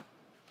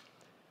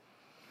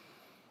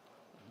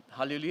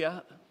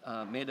Hallelujah.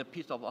 May the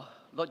peace of our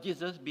Lord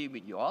Jesus be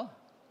with you all.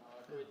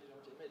 各位弟兄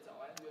姐妹早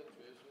安，愿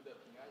主耶稣的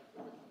平安与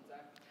各位同在。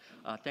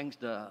Thanks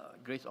the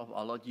grace of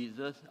our Lord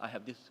Jesus, I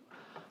have this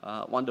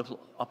wonderful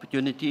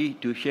opportunity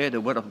to share the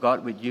Word of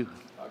God with you.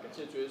 感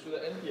谢主耶稣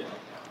的恩典，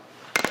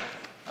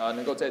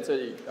能够在这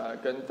里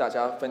跟大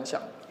家分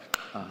享。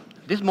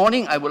This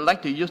morning I would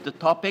like to use the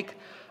topic,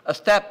 a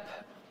step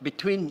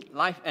between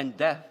life and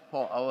death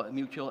for our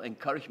mutual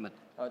encouragement.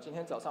 今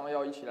天早上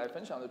要一起来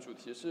分享的主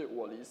题是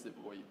我离死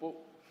不过一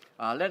步。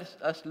Let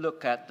us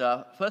look at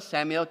 1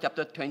 Samuel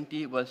chapter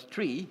 20, verse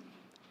 3.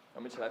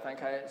 我们一起来翻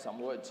开撒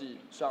母耳记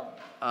上。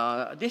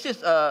This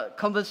is a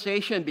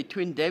conversation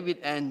between David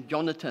and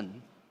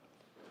Jonathan.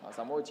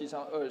 撒母耳记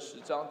上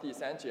20章第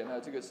3节呢，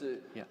这个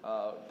是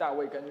大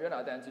卫跟约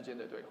拿单之间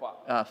的对话。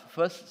1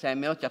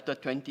 Samuel chapter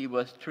 20,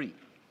 verse 3.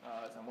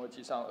 撒母耳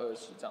记上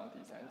20章第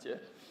3节，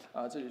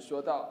这里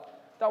说到。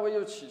大卫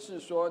又起誓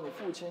说：“你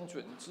父亲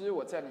准知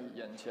我在你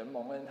眼前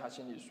蒙恩。”他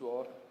心里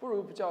说：“不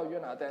如不叫约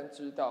拿单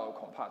知道，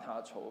恐怕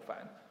他愁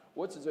烦。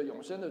我指着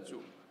永生的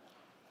主，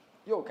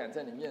又敢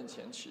在你面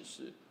前起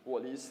誓，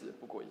我离死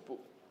不过一步。”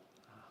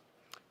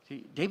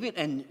 See, David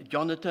and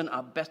Jonathan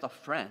are best of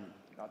friends.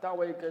 大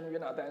卫跟约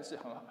拿单是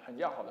很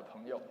要好的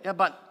朋友。Yeah,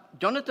 but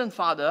Jonathan's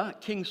father,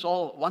 King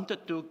Saul, wanted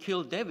to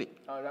kill David.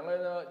 然而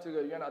呢，这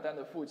个约拿单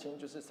的父亲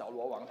就是扫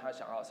罗王，他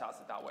想要杀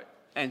死大卫。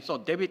And so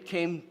David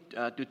came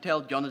to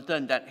tell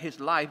Jonathan that his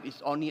life is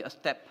only a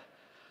step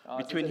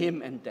between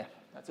him and death.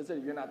 在这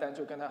里，约拿单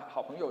就跟他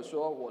好朋友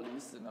说：“我离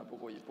死呢不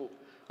过一步。”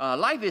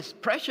 Life is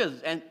precious,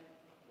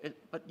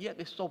 but yet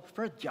it's so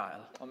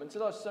fragile. 我们知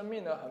道生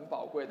命呢很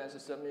宝贵，但是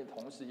生命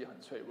同时也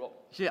很脆弱。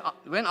See,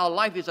 when our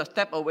life is a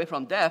step away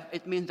from death,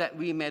 it means that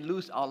we may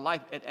lose our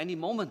life at any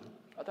moment.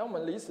 当我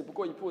们离死不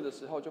过一步的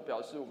时候，就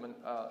表示我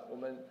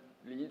们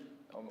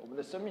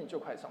的生命就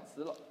快丧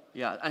失了。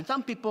Yeah, and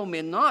some people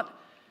may not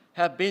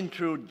have been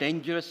through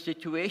dangerous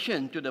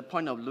situation to the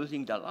point of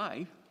losing their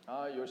life.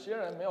 有些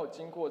人没有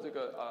经过这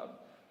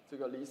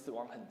个离死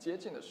亡很接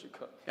近的时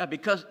刻。Yeah,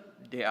 because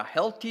they are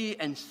healthy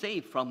and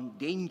safe from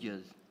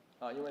dangers.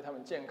 因为他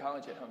们健康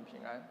而且他们平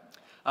安。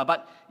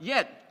But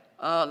yet,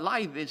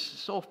 life is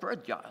so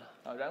fragile.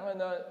 然而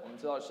呢，我们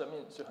知道生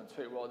命是很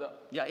脆弱的。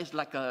Yeah, it's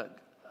like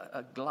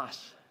a glass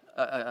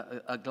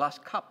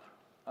cup.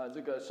 这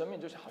个生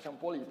命就是好像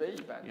玻璃杯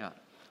一般。Yeah,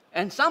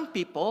 and some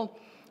people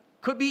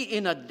could be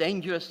in a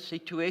dangerous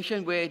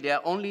situation where they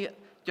are only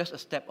just a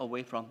step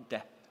away from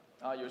death.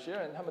 有些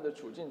人他们的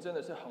处境真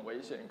的是很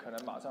危险，可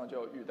能马上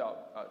就遇到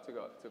这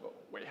个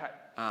危害。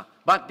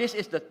But this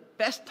is the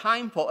best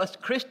time for us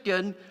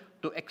Christians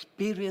to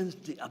experience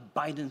the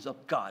abundance of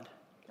God.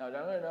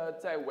 然而呢，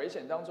在危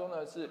险当中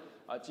呢，是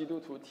基督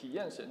徒体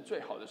验神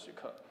最好的时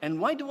刻。And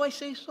why do I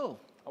say so?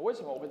 为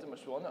什么我会这么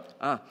说呢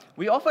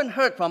？We often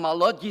heard from our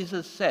Lord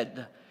Jesus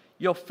said,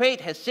 "Your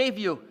faith has saved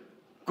you.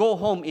 Go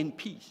home in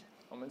peace."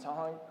 我们常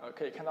常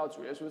可以看到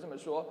主耶稣这么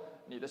说：“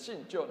你的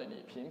信救了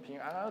你，平平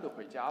安安的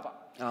回家吧。”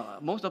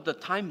 Most of the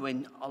time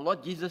when our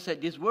Lord Jesus said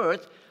these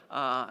words,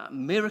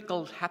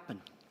 miracles happen.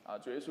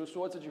 主耶稣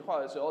说这句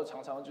话的时候，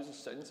常常就是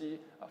神迹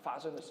发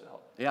生的时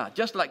候。Yeah,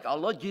 just like our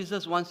Lord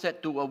Jesus once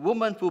said to a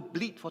woman who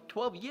bleed for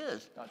 12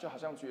 years. 就好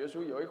像主耶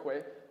稣有一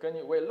回跟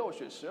一位漏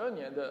血12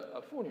年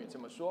的妇女这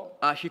么说。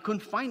She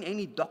couldn't find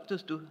any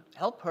doctors to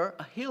help her,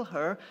 heal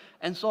her,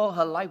 and so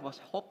her life was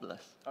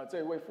hopeless.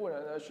 这位妇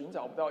人呢，寻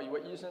找不到一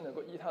位医生能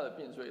够医她的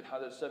病，所以她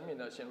的生命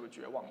呢陷入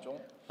绝望中。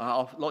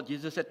Our Lord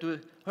Jesus said to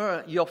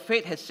her, "Your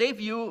faith has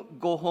saved you.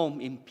 Go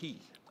home in peace."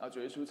 主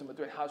耶稣这么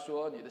对她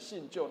说：“你的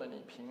信救了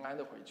你，平安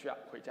的回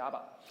家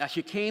吧。”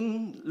 She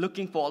came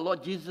looking for our Lord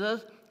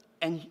Jesus,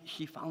 and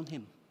she found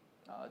him.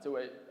 这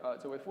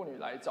位妇女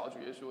来找主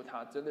耶稣，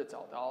她真的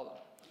找到了。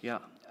Yeah,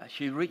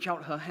 she reached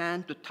out her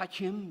hand to touch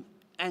him,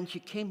 and she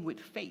came with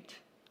faith.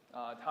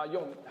 她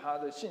用她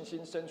的信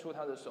心伸出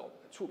她的手，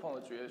触碰了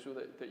主耶稣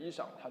的衣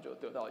裳，她就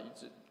得到医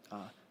治。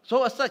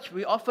So as such,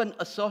 we often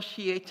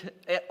associate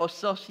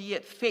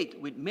faith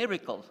with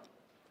miracles.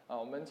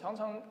 我们常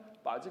常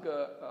把这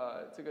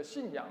个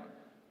信仰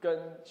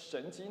跟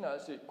神迹呢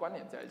是关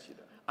联在一起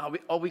的。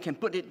Or we can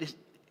put it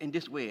in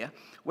this way: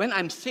 when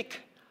I'm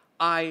sick,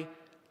 I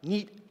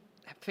need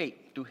faith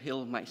to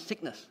heal my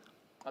sickness.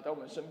 当我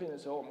们生病的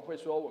时候，我们会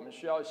说我们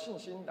需要信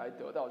心来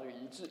得到这个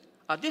医治。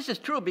This is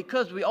true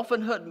because we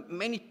often heard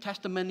many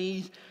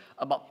testimonies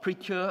about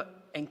preacher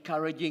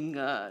encouraging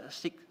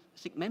sick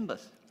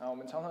members. 我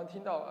们常常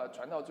听到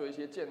传道做一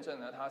些见证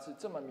呢，他是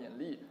这么勉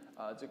励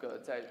这个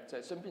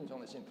在生病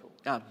中的信徒。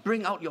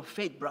Bring out your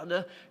faith,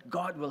 brother.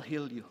 God will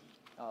heal you.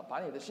 把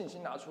你的信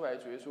心拿出来，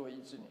主耶稣会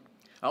医治你。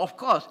Of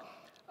course,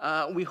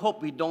 we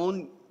hope we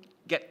don't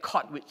get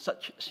caught with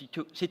such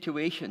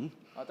situation.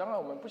 当然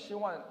我们不希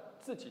望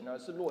自己呢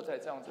是落在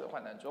这样子的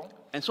患难中。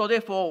And so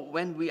therefore,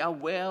 when we are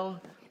well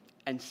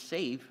and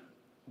safe,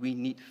 we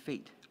need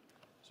faith.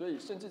 所以，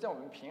甚至在我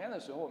们平安的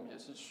时候，我们也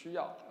是需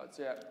要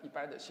这样一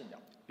般的信仰。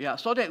Yeah,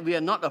 so that we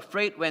are not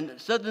afraid when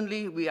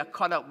suddenly we are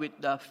caught up with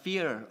the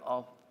fear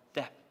of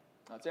death.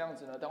 这样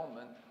子呢，当我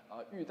们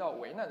遇到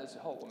危难的时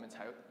候，我们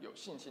才有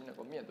信心能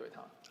够面对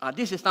它。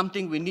This is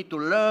something we need to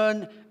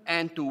learn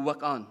and to work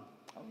on.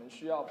 我们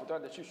需要不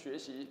断的去学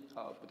习，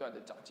不断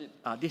的长进。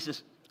This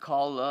is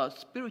called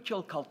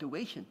spiritual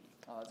cultivation.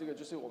 这个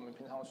就是我们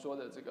平常说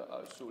的这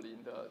个属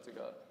灵的这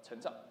个成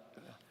长。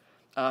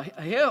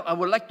Here, I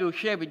would like to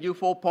share with you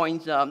 4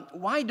 points.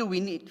 Why do we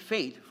need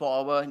faith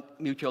for our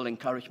mutual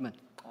encouragement?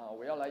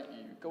 我要来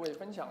与各位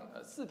分享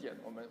4点，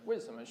我们为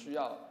什么需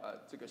要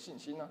这个信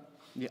心呢？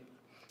 Yeah.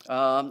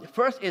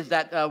 First is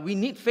that we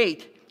need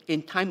faith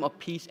in time of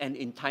peace and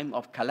in time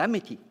of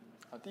calamity.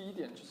 第一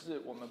点就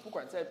是我们不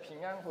管在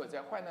平安或者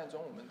在患难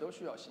中，我们都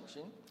需要信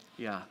心。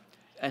Yeah.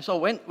 And so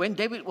when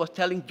David was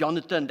telling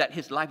Jonathan that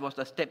his life was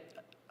a step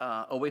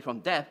away from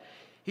death,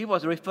 he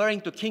was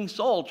referring to King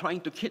Saul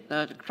trying to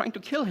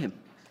kill him.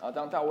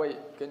 当大卫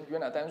跟约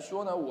拿单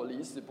说呢，我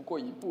离死不过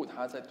一步，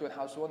他在对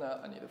他说呢，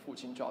你的父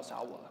亲就要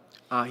杀我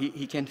了。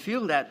He can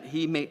feel that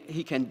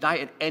he can die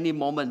at any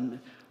moment,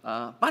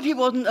 but he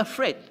wasn't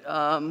afraid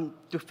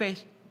to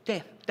face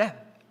death.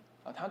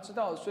 他知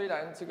道虽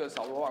然这个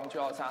扫罗王就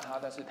要杀他，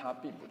但是他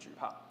并不惧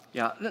怕。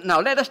Yeah.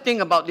 Now let us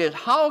think about this.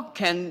 How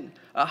can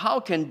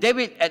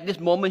David at this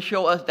moment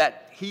show us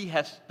that he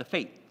has the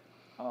faith?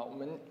 我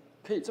们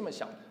可以这么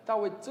想，大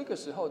卫这个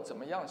时候怎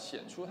么样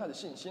显出他的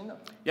信心呢？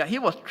 Yeah,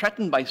 he was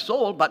threatened by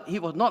Saul, but he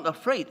was not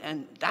afraid,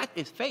 and that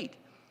is faith.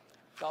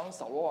 当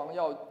扫罗王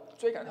要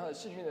追赶他的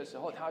性命的时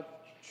候，他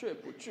却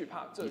不惧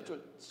怕，这就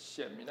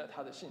显明了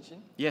他的信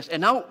心。Yes, and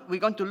now we're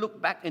going to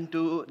look back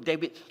into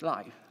David's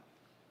life.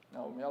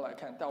 那我们要来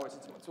看大卫是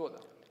怎么做的。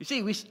You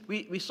see,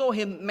 we saw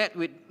him met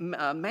with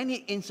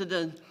many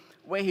incidents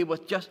where he was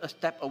just a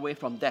step away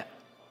from death.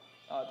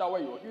 大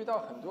卫有遇到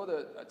很多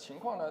的情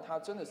况呢，他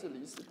真的是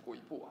离死不过一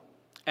步。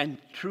And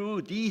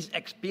through these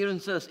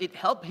experiences, it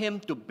helped him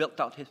to build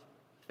out his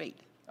faith.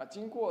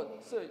 经过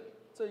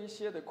这一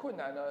些的困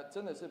难呢，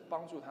真的是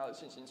帮助他的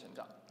信心成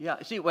长。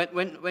Yeah, see,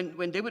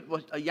 when David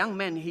was a young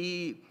man,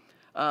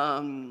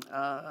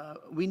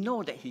 we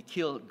know that he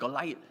killed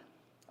Goliath.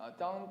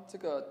 当这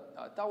个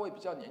大卫比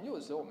较年幼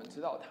的时候，我们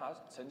知道他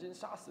曾经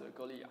杀死了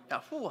歌利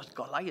亚。Who was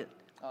Goliath?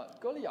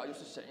 歌利亚又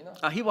是谁呢？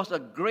 He was a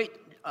great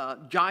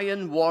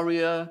giant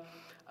warrior.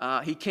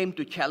 He came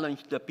to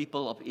challenge the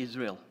people of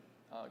Israel.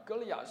 歌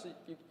利亚是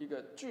一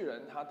个巨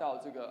人，他到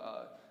这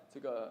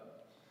个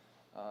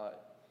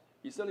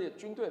以色列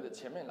军队的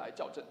前面来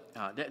校正。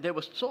There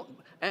was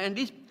and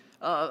these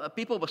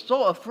people were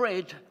so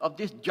afraid of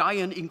this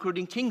giant,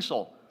 including King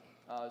Saul.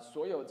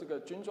 所有这个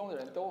军中的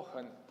人都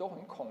很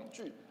恐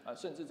惧，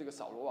甚至这个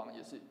扫罗王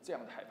也是这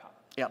样的害怕。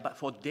Yeah, but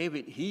for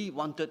David, he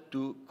wanted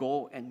to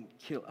go and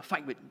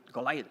fight with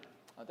Goliath.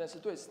 但是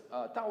对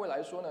大卫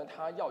来说呢，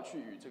他要去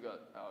与这个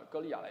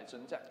歌利亚来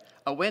征战。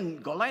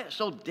When Goliath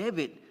saw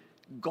David,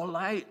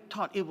 Goliath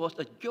thought it was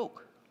a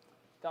joke.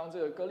 当这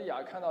个歌利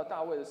亚看到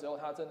大卫的时候，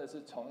他真的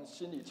是从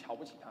心里瞧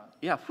不起他。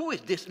Yeah, who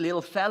is this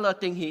little fella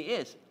think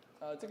he is?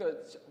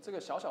 这个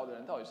小小的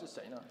人到底是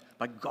谁呢？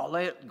 But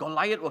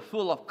Goliath was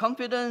full of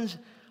confidence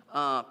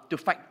to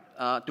fight,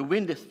 to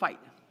win this fight.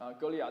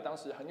 歌利亚当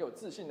时很有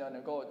自信的，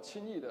能够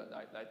轻易的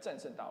来战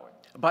胜大卫。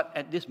But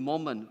at this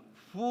moment,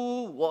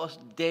 who was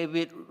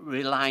David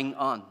relying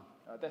on?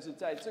 但是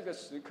在这个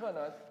时刻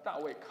呢，大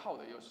卫靠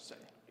的又是谁？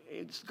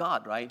 It's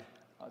God, right?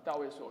 大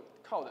卫所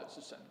靠的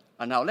是神。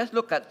Now let's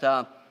look at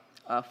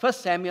 1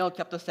 Samuel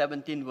chapter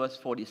 17, verse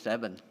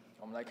 47.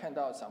 我们来看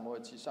到撒母耳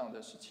记上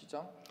的17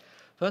章。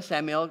1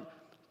 Samuel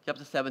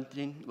chapter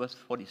 17, verse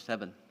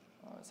 47.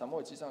 撒母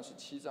耳记上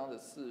17章的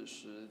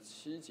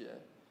47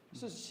节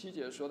，47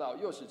节说到，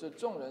又使这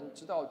众人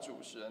知道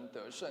主使人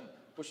得胜，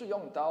不是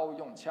用刀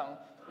用枪，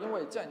因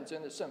为战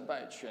争的胜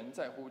败全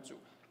在乎主，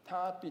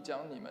他必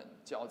将你们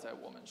交在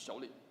我们手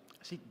里。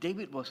See,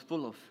 David was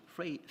full of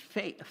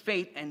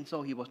faith, and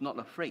so he was not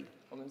afraid.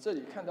 我们这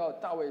里看到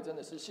大卫真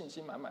的是信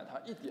心满满，他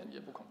一点也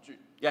不恐惧。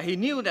Yeah, he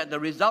knew that the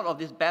result of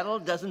this battle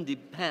doesn't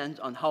depend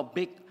on how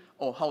big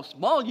or how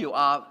small you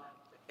are.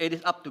 It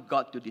is up to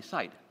God to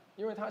decide.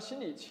 因为他心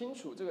里清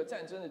楚，这个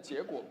战争的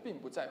结果并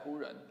不在乎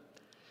人。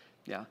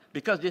Yeah,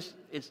 because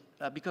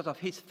because of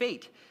his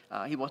faith,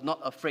 he was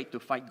not afraid to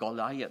fight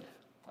Goliath.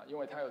 因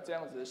为他有这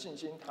样子的信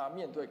心，他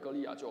面对歌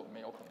利亚就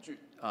没有恐惧。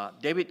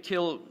David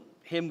killed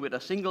him with a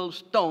single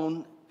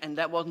stone, and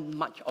that wasn't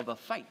much of a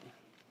fight.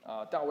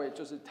 大卫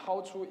就是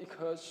掏出一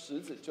颗石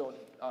子就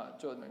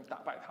能打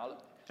败他了。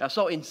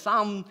So in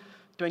Psalm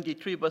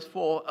 23 verse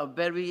 4, a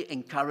very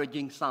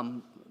encouraging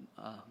psalm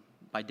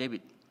by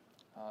David.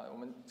 我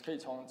们可以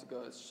从这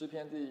个诗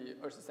篇第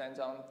23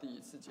章第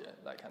4节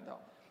来看到。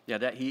Yeah,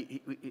 that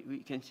we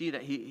can see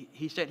that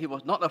he said he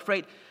was not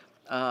afraid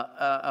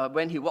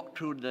when he walked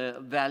through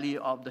the valley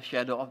of the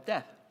shadow of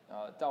death.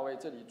 大卫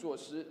这里作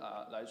诗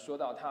来说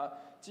到他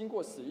经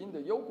过死荫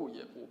的幽谷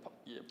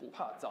也不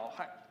怕遭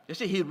害。You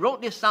see, he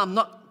wrote this psalm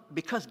not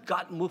because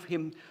God moved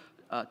him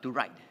to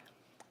write.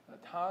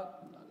 他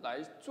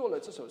来做了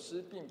这首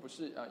诗，并不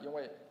是因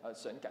为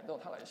神感动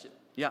他来写。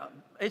Yeah,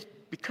 it's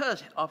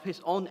because of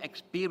his own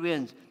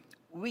experience,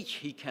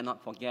 which he cannot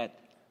forget.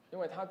 因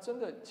为他真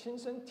的亲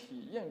身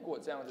体验过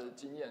这样的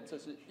经验，这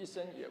是一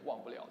生也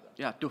忘不了的。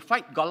Yeah, to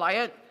fight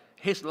Goliath,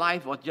 his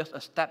life was just a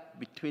step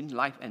between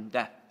life and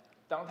death.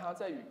 当他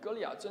在与歌利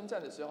亚征战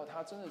的时候，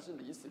他真的是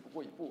离死不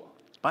过一步啊。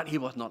But he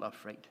was not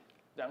afraid.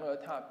 然而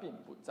他并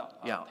不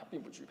他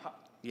并不惧怕。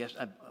Yes,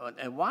 and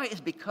why? It's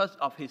because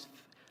of his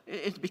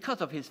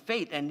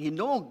faith, and he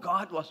know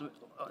God was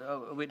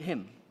with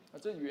him.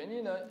 这原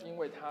因呢，因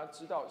为他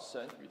知道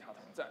神与他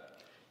同在。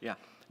Yeah.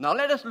 Now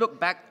let us look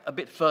back a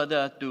bit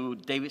further to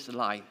David's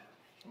life.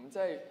 我们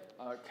再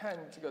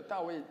看这个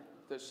大卫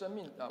的生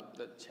命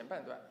的前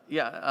半段。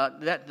Yeah,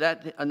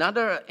 that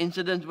another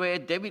incident where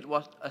David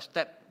was a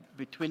step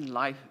between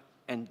life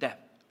and death.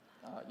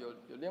 有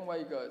另外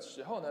一个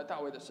时候呢，大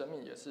卫的生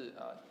命也是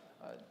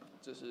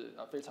就是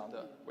非常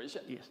的危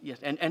险。Yes,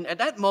 and at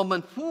that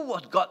moment, who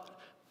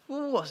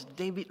was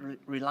David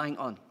relying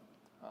on?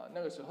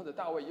 那个时候的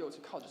大卫又是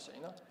靠着谁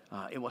呢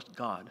？It was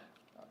God.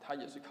 他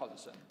也是靠着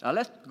神。Now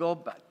let's go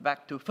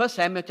back to 1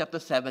 Samuel chapter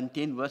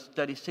 17, verse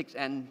 36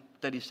 and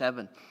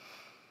 37.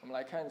 我们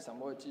来看撒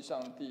母耳记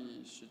上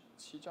第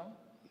17章。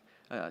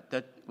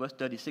Verse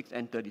 36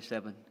 and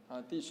 37.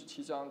 第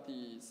17章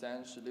第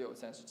36、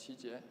37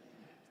节。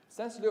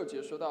36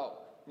节说到：“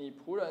你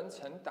仆人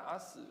曾打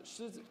死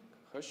狮子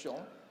和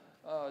熊，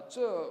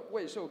这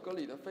未受割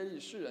礼的非利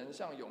士人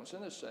向永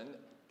生的神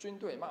军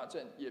队骂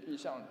阵，也必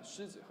像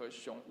狮子和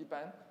熊一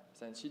般。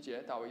”37节，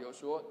大卫又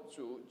说：“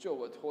主救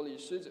我脱离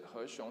狮子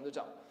和熊的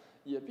掌，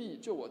也必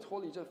救我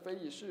脱离这非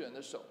利士人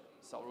的手。”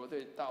扫罗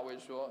对大卫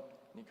说：“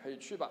你可以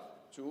去吧，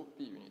主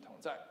必与你同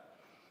在。”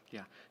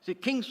 Yeah. See,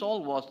 King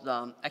Saul was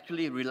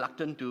actually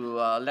reluctant to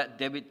let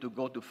David to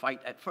go to fight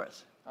at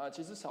first.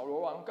 其实扫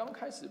罗王刚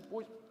开始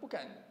不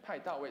敢派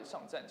大卫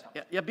上战场。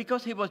Yeah,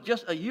 because he was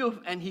just a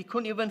youth and he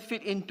couldn't even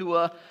fit into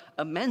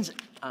a man's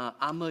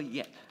armor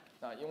yet.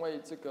 因为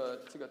这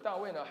个大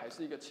卫呢还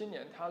是一个青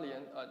年，他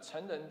连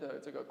成人的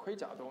这个盔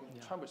甲都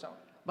穿不上。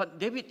But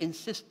David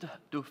insisted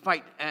to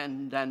fight,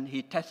 and then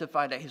he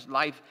testified that his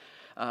life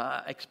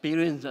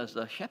experience as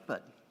a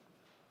shepherd.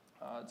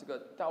 这个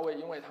大卫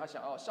因为他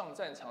想要上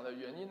战场的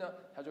原因呢，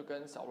他就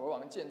跟扫罗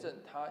王见证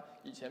他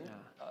以前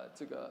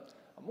这个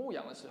牧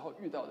养的时候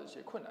遇到的一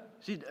些困难。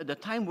See, the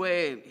time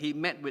where he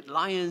met with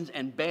lions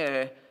and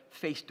bear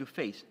face to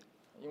face.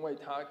 因为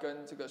他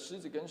跟这个狮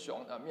子跟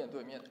熊面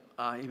对面。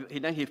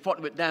Then he fought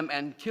with them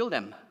and killed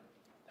them.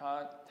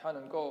 他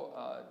能够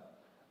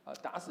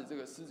打死这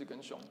个狮子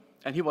跟熊。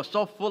And he was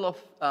so full of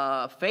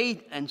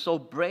faith and so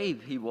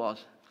brave he was.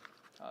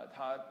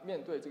 他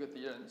面对这个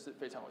敌人是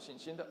非常有信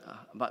心的。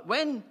But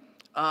when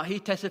he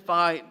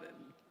testified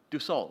to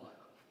Saul,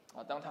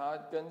 当他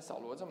跟扫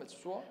罗这么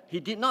说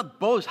he did not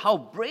boast how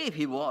brave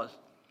he was.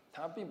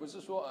 他并不是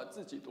说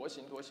自己多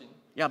行。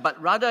Yeah, but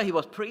rather he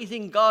was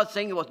praising God,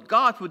 saying it was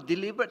God who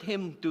delivered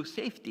him to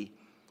safety.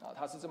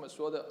 他是这么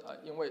说的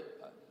因为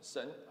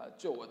神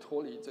救我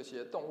脱离这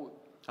些动物。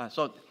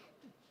So,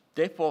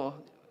 therefore,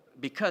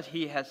 because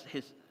he has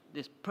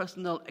this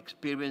personal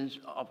experience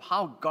of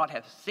how God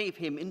has saved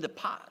him in the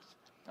past.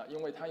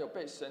 因为他有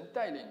被神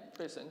带领、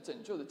被神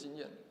拯救的经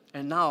验。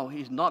And now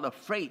he's not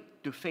afraid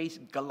to face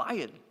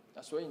Goliath.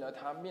 所以呢，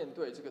他面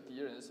对这个敌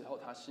人的时候，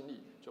他心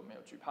里就没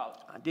有惧怕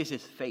了。This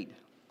is faith.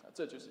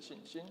 这就是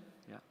信心。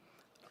Yeah.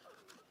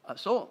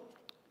 So,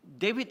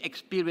 David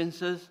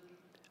experiences.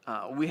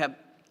 We have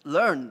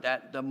learned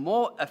that the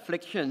more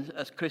afflictions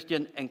as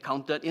Christians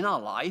encountered in our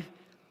life.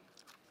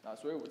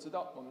 所以我们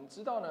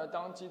知道呢，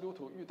当基督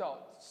徒遇到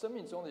生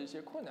命中的一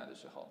些困难的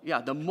时候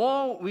 ，Yeah, the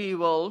more we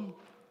will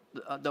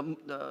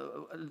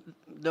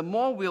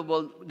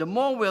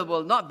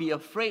not be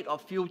afraid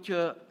of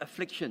future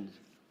afflictions.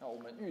 我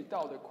们遇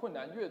到的困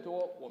难越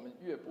多，我们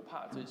越不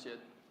怕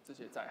这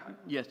些灾害。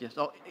Yes.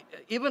 So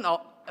even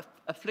our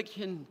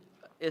affliction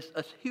is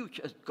as huge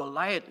as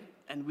Goliath,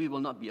 and we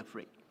will not be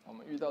afraid. 我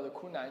们遇到的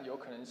困难有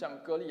可能像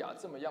歌利亚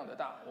这么样的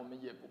大，我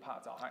们也不怕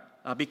遭害。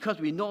Because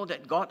we know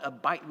that God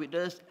abides with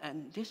us,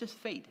 and this is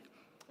faith.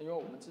 因为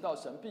我们知道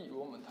神必与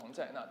我们同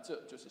在，那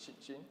这就是信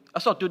心。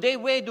So today,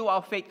 where do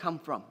our faith come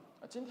from?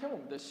 今天我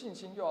们的信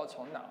心又要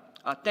从哪？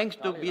 Thanks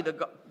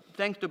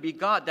to be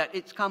God that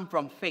it's come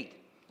from faith.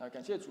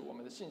 感谢主，我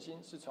们的信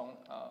心是从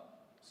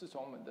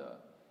我们的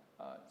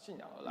信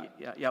仰而来。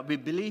Yeah. We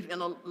believe in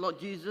the Lord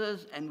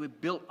Jesus, and we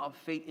build our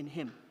faith in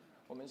Him.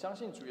 我们相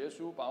信主耶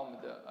稣，把我们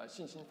的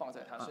信心放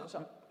在他身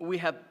上。We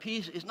have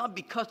peace. It's not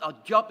because our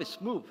job is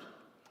smooth.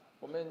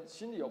 我们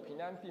心里有平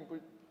安，并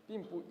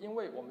不因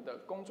为我们的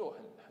工作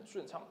很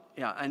顺畅。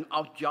Yeah, and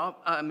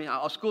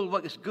our school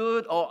work is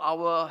good or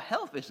our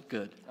health is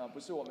good. 不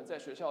是我们在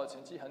学校的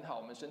成绩很好，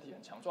我们身体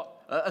很强壮。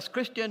As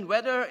Christian,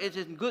 whether it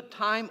is in good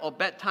time or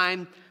bad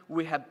time,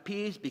 we have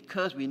peace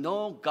because we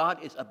know God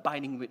is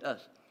abiding with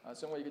us.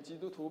 身为一个基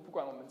督徒，不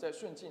管我们在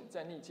顺境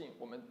在逆境，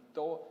我们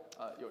都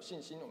有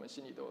信心，我们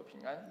心里都有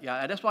平安。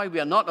Yeah, that's why we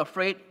are not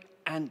afraid,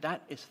 and that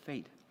is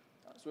faith.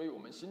 所以我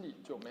们心里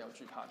就没有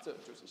惧怕，这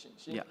就是信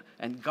心。Yeah,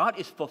 and God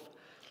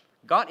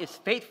is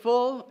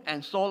faithful,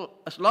 and so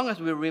as long as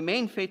we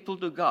remain faithful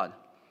to God,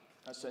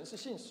 神是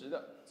信实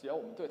的，只要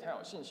我们对他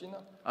有信心呢，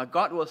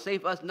 God will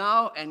save us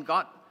now, and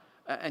God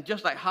And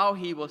just like how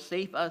he will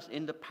save us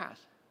in the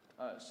past.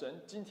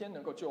 神今天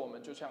能够救我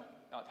们，就像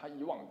他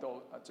以往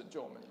都拯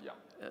救我们一样。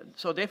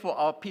So therefore,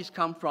 our peace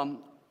comes from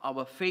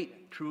our faith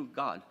through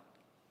God.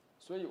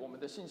 所以我们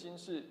的信心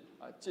是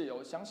借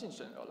由相信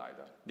神而来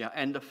的。Yeah,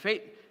 and the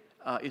faith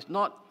is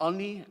not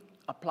only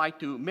applied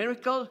to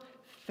miracles.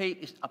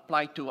 Faith is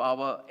applied to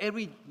our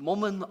every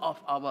moment of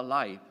our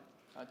life.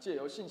 借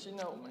由信心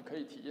呢，我们可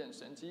以体验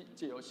神迹；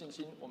借由信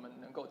心，我们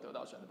能够得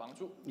到神的帮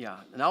助。Yeah.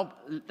 Now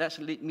let's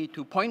lead me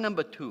to point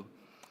number 2.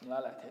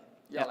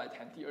 要来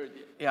谈第二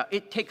点。Yeah,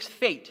 it takes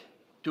faith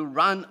to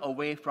run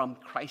away from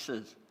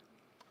crisis.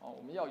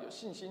 我们要有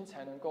信心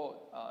才能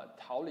够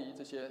逃离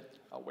这些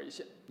危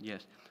险。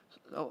Yes.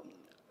 So,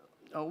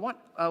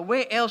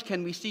 where else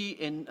can we see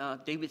in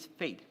David's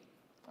faith?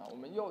 我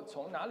们又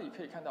从哪里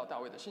可以看到大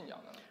卫的信仰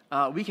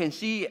呢？ We can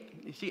see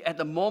at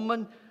the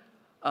moment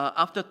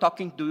after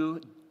talking to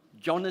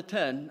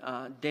Jonathan,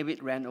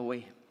 David ran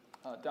away.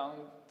 当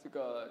这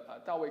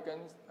个大卫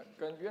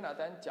跟约拿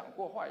单讲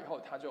过话以后，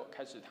他就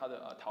开始他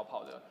的逃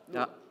跑的路。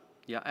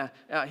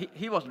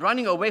He was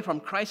running away from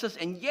crisis,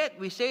 and yet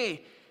we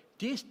say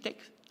this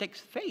takes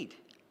faith.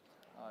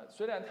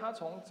 虽然他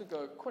从这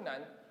个困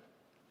难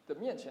的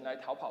面前来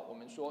逃跑，我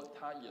们说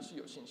他也是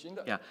有信心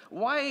的。Yeah.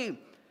 Why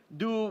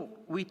do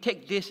we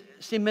take this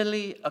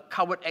seemingly a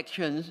coward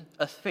actions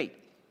as faith?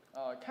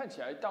 看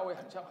起来大卫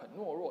很像很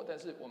懦弱，但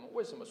是我们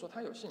为什么说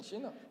他有信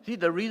心呢？ See,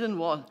 the reason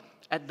was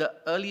at the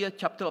earlier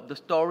chapter of the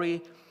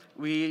story,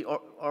 we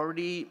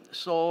already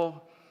saw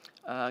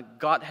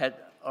God had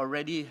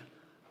already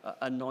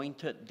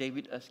anointed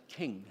David as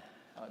king.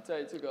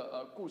 在这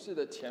个故事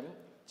的前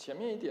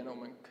面一点呢，我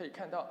们可以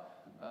看到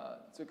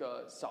这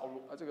个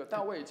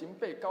大卫已经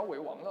被膏为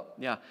王了。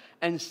Yeah,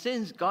 and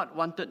since God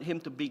wanted him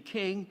to be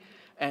king,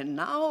 and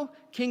now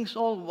King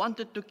Saul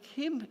wanted to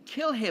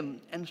kill him,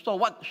 and so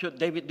what should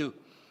David do?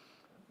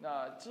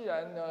 那既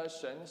然呢，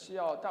神是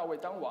要大卫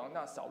当王，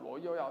那扫罗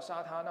又要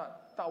杀他，那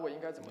大卫应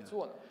该怎么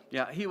做呢？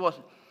 Yeah,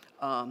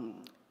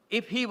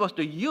 if he was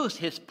to use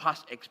his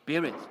past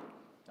experience.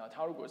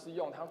 他如果是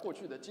用他过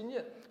去的经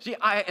验， See,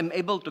 I am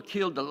able to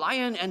kill the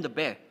lion and the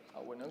bear.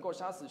 我能够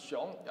杀死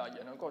熊，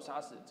也能够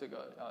杀死这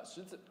个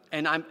狮子。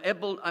And I'm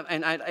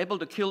able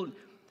to kill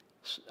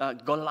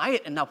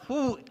Goliath. And now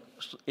who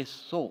is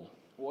Saul?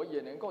 我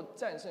也能够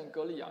战胜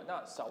歌利亚，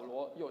那扫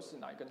罗又是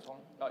哪一根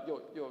葱？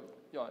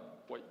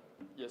我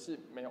也是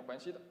没有关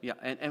系的。Yeah,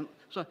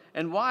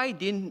 and why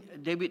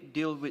didn't David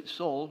deal with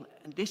Saul?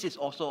 And this is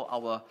also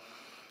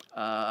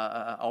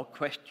our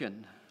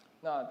question.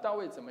 那大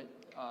卫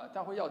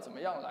要怎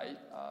么样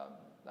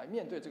来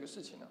面对这个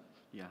事情呢？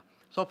 Yeah.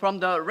 So from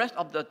the rest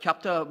of the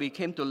chapter, we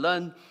came to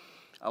learn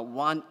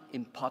one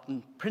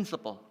important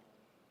principle.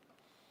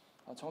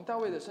 从大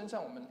卫的身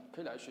上，我们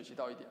可以来学习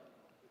到一点。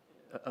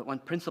One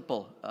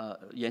principle,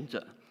 原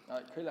则。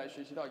可以来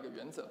学习到一个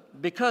原则。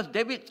Because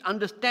David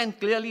understands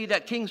clearly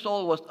that King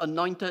Saul was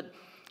anointed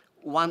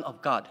one of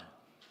God.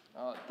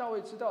 大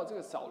卫知道这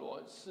个扫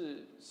罗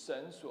是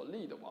神所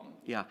立的王。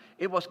Yeah,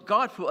 it was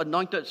God who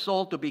anointed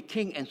Saul to be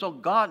king, and so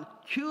God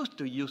chose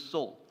to use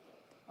Saul.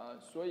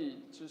 所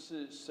以就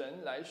是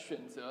神来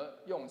选择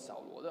用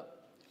扫罗的。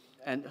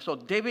And so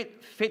David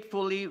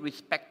faithfully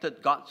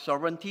respected God's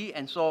sovereignty,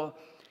 and so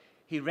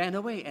he ran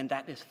away, and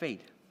that is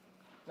faith.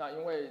 那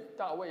因为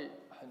大卫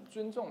很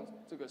尊重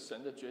这个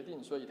神的决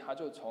定，所以他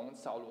就从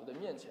扫罗的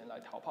面前来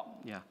逃跑。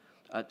Yeah.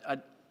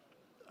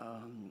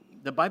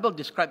 The Bible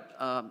describes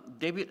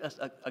David as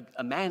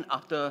a man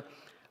after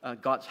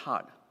God's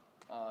heart.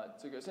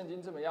 这个圣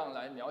经这么样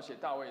来描写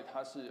大卫，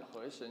他是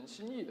合神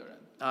心意的人。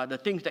The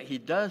things that he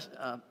does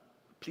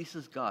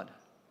pleases God.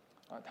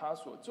 他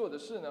所做的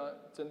事呢，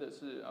真的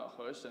是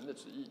合神的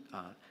旨意。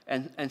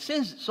And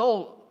since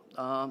Saul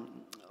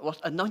was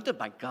anointed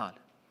by God.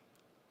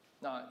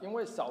 那因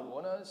为扫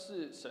罗呢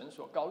是神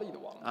所高立的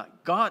王。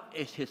God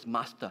is his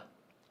master.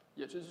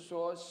 也就是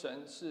说，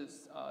神是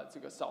这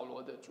个扫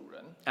罗的主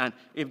人。And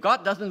if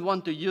God doesn't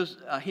want to use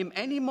him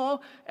anymore,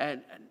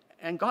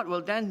 and God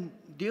will then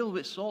deal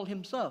with Saul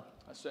himself.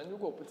 神如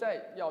果不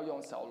再要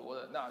用扫罗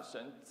了，那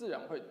神自然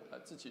会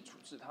自己处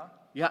置他。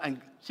Yeah, and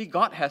see,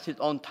 God has his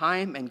own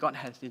time, and God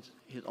has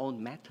his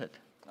own method.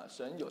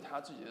 神有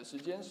他自己的时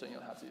间，神有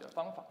他自己的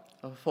方法。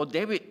For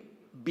David,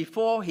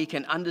 before he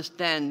can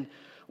understand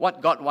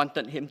what God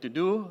wanted him to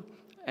do,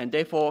 and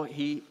therefore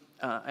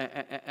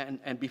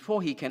and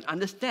before he can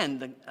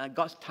understand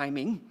God's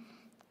timing.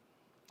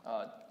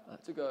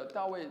 这个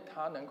大卫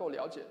他能够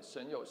了解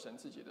神有神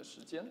自己的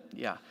时间。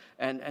Yeah,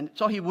 and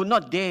so he would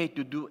not dare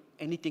to do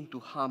anything to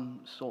harm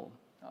Saul.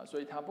 所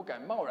以他不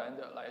敢贸然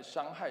的来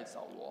伤害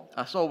扫罗。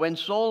So when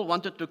Saul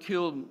wanted to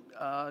kill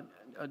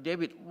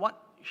David, what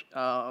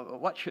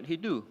should he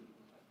do?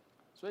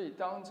 所以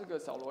当这个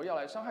扫罗要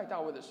来伤害大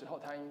卫的时候，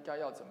他应该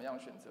要怎么样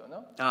选择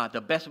呢？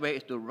 The best way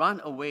is to run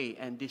away,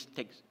 and this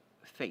takes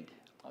faith.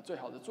 最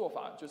好的做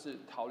法就是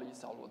逃离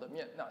扫罗的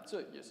面，那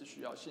这也是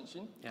需要信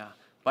心。Yeah.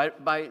 By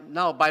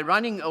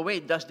running away,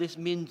 does this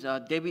mean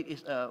David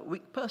is a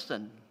weak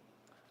person?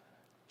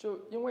 就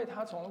因为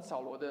他从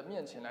扫罗的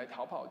面前来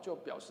逃跑，就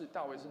表示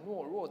大卫是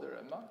懦弱的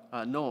人吗？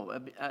 No,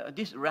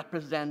 this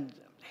represents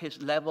his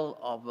level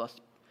of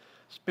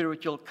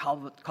spiritual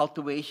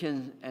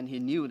cultivation, and he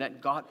knew that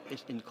God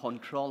is in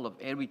control of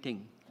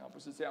everything. 不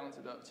是这样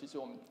子的。其实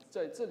我们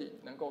在这里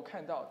能够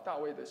看到大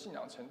卫的信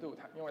仰程度，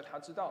因为他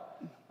知道，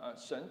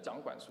神掌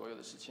管所有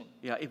的事情。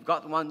Yeah, if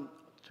God wants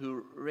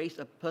to raise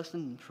a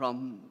person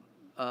from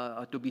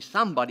to be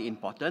somebody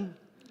important,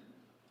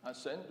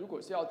 神如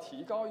果是要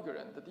提高一个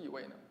人的地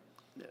位呢？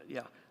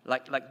 yeah,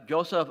 like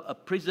Joseph, a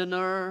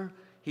prisoner,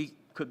 he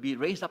could be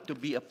raised up to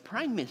be a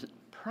prime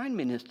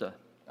minister.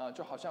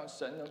 就好像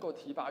神能够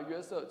提拔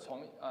约瑟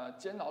从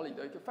监牢里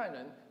的一个犯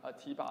人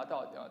提拔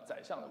到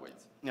宰相的位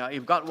置。Now,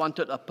 if God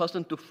wanted a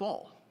person to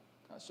fall,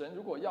 神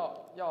如果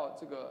要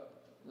这个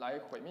来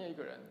毁灭一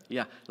个人，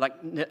 yeah, like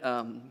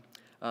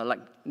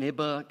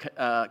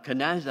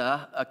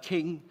Nebuchadnezzar,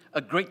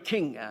 a great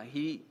king,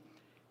 he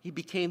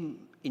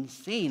became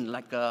insane,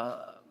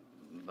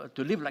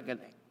 to live like an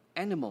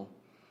animal.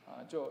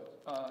 就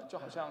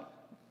好像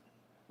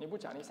尼布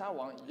甲尼撒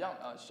王一样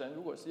神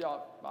如果是要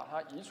把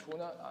他移除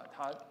呢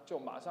他就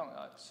马上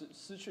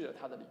失去了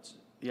他的理智。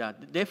Yeah,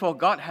 therefore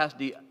God has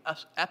the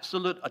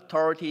absolute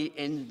authority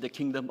in the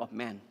kingdom of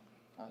man.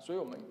 所以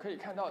我们可以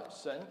看到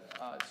神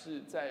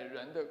是在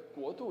人的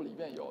国度里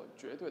面有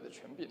绝对的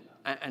权柄的。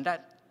And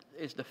that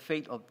is the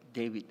faith of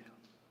David.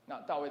 那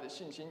大卫的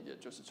信心也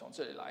就是从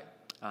这里来。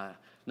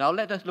Now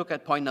let us look at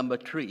point number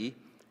 3.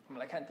 我们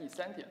来看第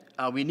3点。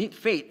We need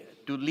faith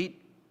to lead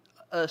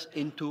us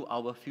into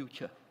our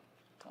future.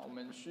 我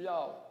们需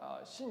要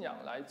信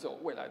仰来走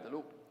未来的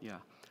路。Yeah.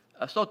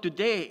 So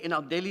today in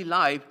our daily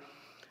life,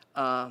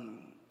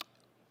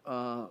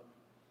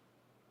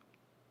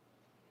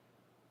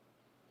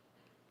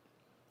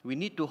 we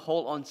need to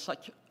hold on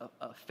such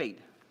a faith.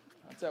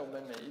 在我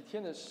们每一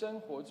天的生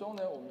活中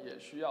呢，我们也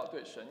需要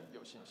对神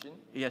有信心。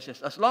Yes,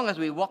 yes. As long as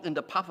we walk in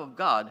the path of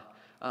God,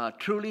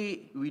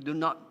 truly we do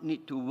not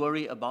need to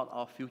worry about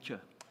our future.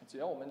 只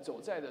要我们走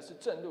在的是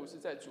正路，是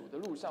在主的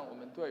路上，我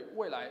们对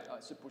未来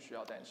是不需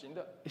要担心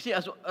的。You see,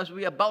 as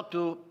we are about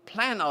to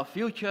plan our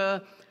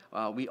future,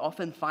 we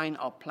often find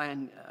our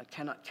plan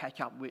cannot catch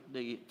up with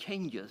the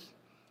changes.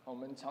 我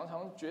们常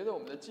常觉得我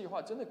们的计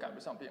划真的赶不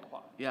上变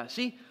化。Yeah,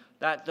 see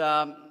that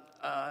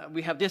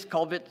we have this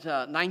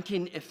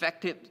COVID-19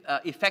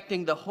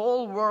 affecting the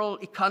whole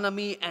world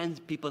economy and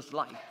people's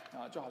life.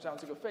 就好像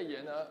这个肺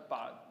炎呢，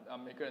把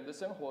每个人的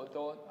生活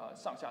都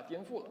上下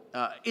颠覆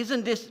了。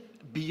Isn't this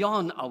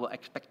beyond our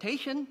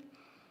expectation?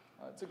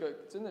 这个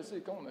真的是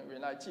跟我们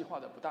原来计划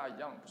的不大一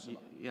样，不是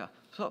吗？ Yeah.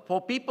 So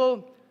for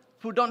people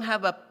who don't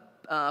have a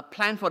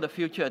plan for the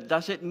future,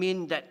 does it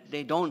mean that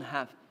they don't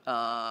have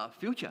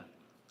future?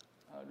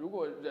 如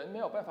果人没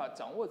有办法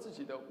掌握自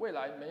己的未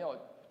来，没有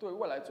对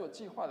未来做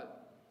计划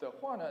的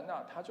话呢，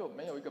那他就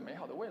没有一个美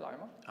好的未来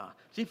吗？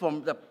 See,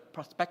 from the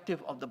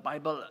perspective of the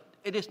Bible,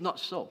 it is not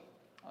so.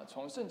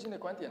 从圣经的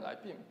观点来，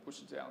并不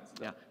是这样子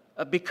的。Yeah.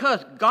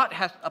 Because God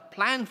has a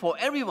plan for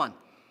everyone.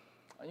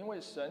 因为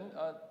神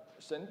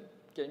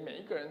给每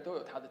一个人都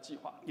有他的计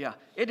划。Yeah.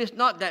 It is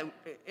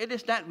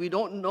that we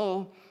don't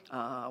know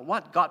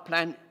what God's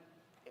plan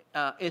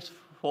is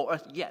for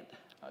us yet.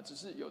 只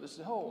是有的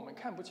时候我们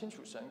看不清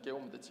楚神给我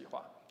们的计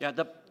划。Yeah.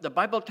 The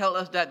Bible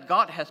tells us that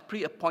God has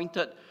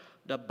pre-appointed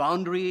the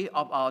boundary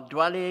of our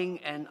dwelling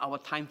and our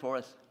time for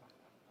us.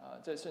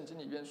 在圣经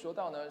里面说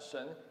到呢，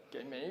神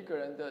给每一个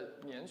人的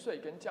年岁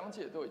跟疆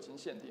界都已经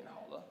限定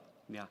好了。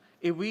Yeah.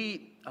 If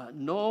we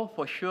know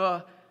for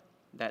sure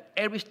that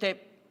every step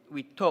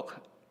we took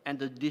and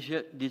the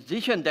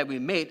decision that we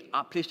made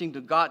are pleasing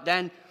to God,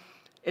 then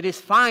it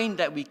is fine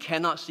that we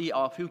cannot see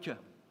our future.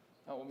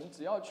 我们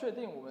只要确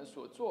定我们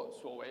所作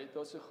所为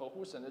都是合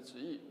乎神的旨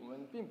意，我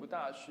们并不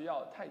大需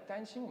要太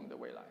担心我们的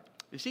未来。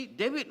You see,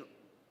 David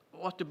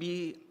was to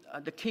be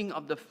the king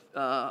of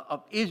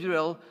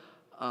Israel,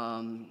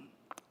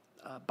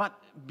 but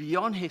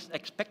beyond his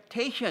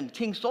expectation,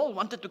 King Saul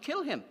wanted to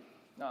kill him.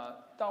 那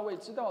大卫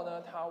知道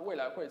呢，他未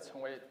来会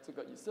成为这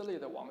个以色列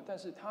的王，但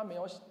是他没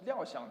有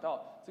料想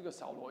到这个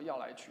扫罗要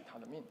来取他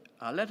的命。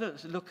Let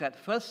us look at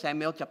 1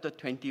 Samuel chapter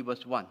 20,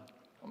 verse 1.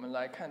 我们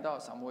来看到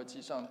撒母耳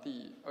记上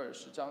第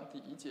20章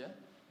第1节。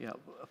Yeah,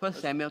 1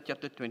 Samuel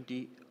chapter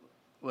 20,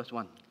 verse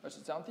 1.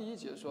 20章第1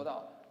节说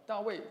到，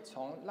大卫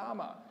从拉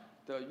玛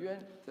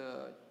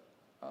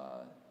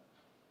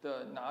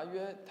的拿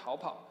约逃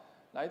跑，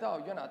来到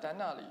约拿单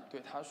那里，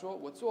对他说：“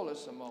我做了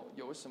什么？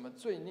有什么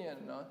罪孽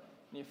呢？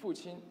你父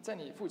亲在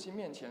你父亲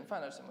面前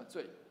犯了什么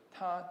罪？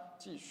他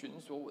既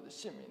寻索我的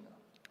性命呢？”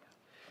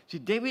 See,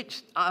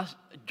 David asked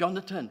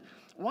Jonathan,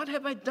 "What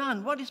have I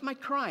done? What is my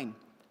crime?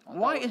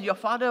 Why is your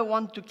father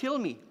want to kill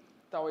me?"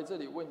 大卫这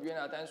里问约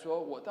拿单说：“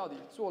我到底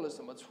做了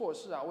什么错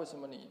事啊？为什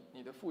么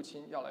你的父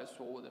亲要来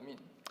索我的命？”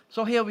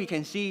 So here we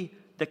can see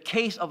the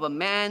case of a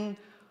man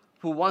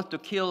who wants to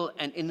kill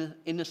an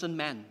innocent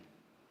man.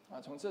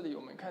 从这里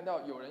我们看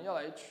到有人要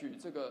来取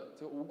这个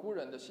无辜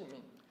人的性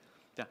命。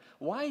Yeah.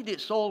 Why did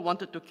Saul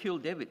wanted to kill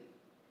David?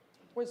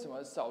 为什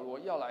么扫罗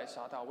要来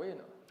杀大卫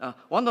呢？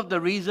 One of the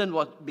reasons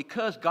was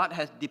because God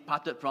has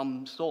departed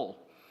from Saul.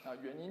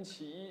 原因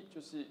其一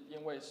就是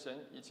因为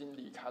神已经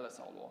离开了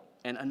扫罗。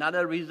 And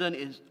another reason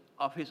is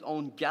of his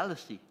own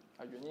jealousy.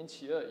 原因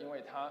其二，因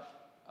为他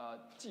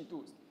嫉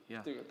妒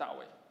这个大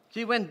卫。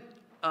 See, when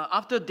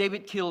after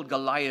David killed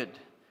Goliath,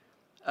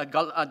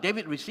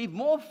 David received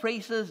more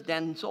praises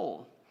than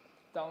Saul.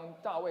 当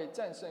大卫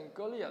战胜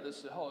歌利亚的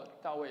时候，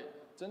大卫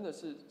真的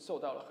是受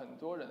到了很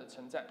多人的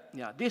称赞。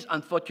 Yeah, this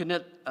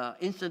unfortunate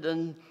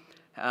incident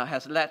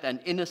has led an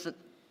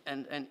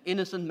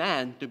innocent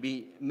man to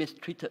be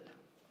mistreated.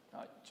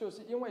 就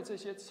是因为这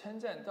些称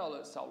赞到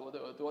了扫罗的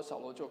耳朵，扫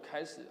罗就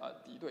开始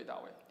敌对大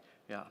卫。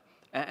 Yeah,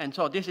 and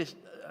so this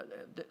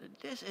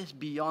is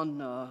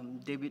beyond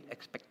David's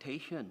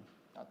expectation.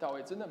 大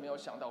卫真的没有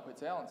想到会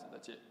这样子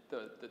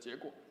的结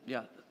果。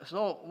 Yeah,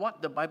 so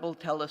what the Bible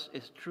tells us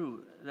is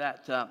true,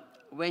 that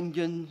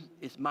vengeance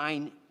is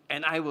mine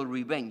and I will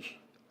revenge.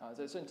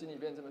 在圣经里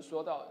面这么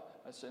说到，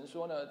神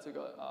说呢，这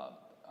个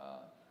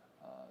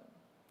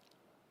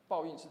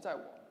报应是在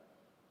我。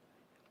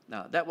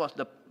 Now, that was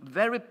the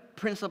very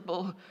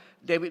principle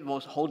David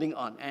was holding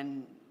on.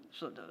 And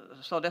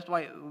so that's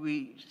why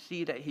we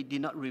see that he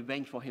did not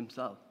revenge for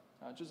himself.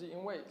 就是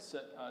因为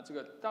这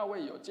个大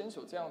卫有坚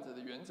守这样子的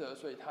原则，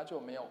所以他就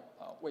没有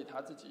为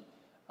他自己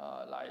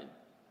来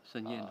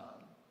申冤。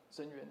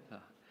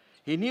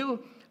He knew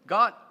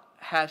God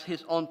has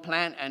His own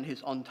plan and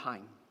His own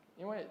time.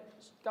 因为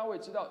大卫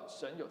知道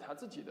神有他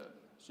自己的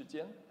时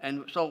间。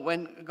 And so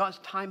when God's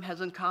time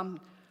hasn't come,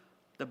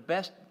 the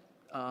best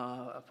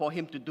for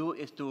him to do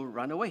is to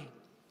run away.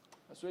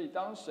 所以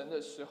当神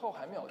的时候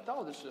还没有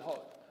到的时候，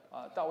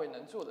大卫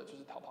能做的就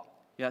是逃跑。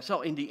 Yeah,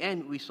 so in the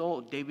end, we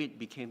saw David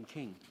became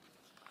king.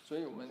 所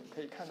以我们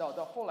可以看到，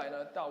到后来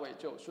呢，大卫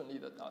就顺利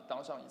的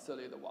当上以色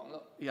列的王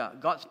了。 Yeah,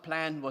 God's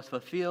plan was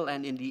fulfilled,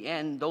 and in the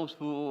end, those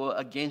who were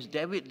against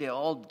David, they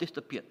all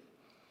disappeared.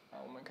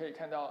 我们可以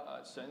看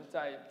到，神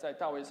在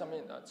大卫上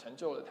面成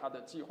就了他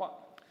的计划。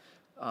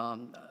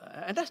And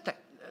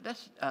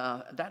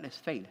that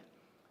is faith.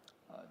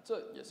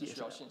 这也是需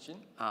要信心。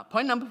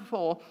Point number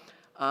 4,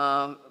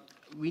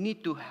 we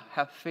need to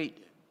have faith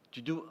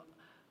to do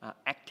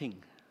acting.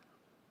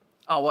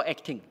 Our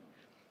acting.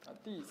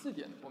 第4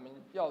点，我们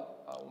要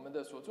我们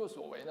的所作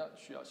所为呢，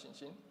需要信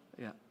心。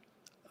Yeah.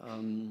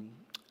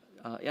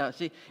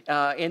 See,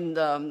 in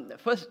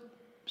 1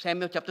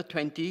 Samuel chapter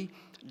 20,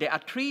 there are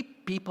 3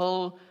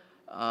 people,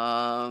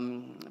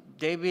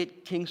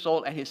 David, King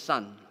Saul, and his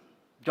son,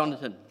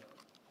 Jonathan.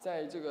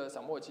 在这个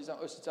撒母耳记上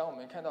20章，我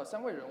们看到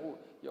3位人物，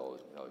有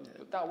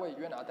大卫、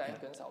约拿单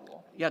跟扫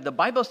罗。Yeah, the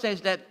Bible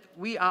says that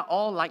we are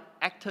all like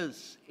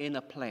actors in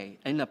a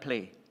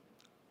play.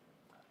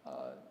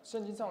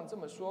 圣经上这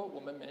么说，我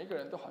们每一个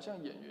人都好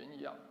像演员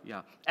一样。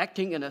Yeah,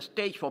 acting in a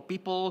stage for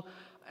people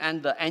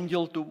and the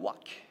angel to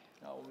watch.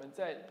 我们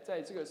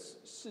在这个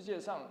世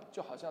界上，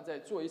就好像在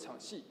做一场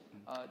戏，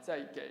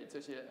在给这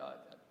些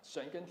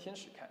神跟天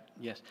使看。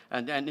Yes,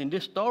 and in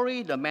this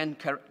story, the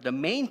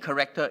main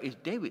character is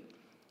David.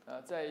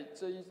 在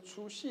这一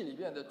出戏里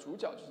面的主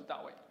角就是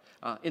大卫。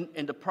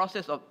In the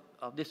process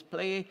of this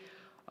play,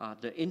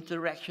 the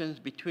interactions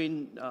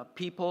between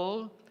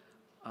people,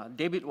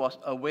 David was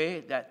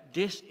aware that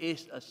this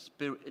is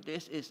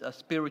a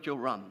spiritual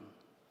realm.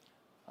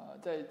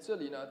 在这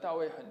里呢，大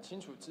卫很清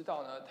楚知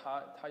道呢，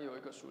他有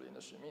一个属灵的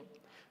使命。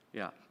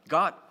Yeah,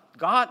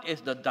 God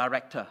is the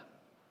director.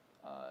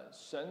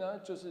 神呢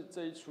就是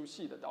这一出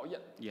戏的导演。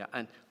Yeah,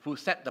 and who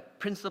set the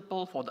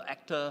principle for the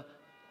actor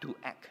to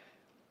act.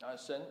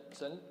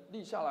 神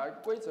立下来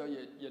规则，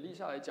也立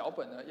下来脚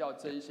本呢，要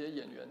这一些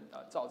演员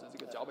照着这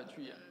个脚本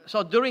去演。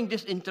So during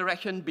this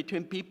interaction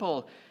between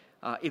people,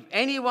 if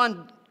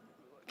anyone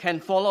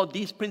can follow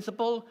this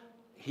principle,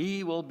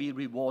 he will be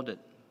rewarded.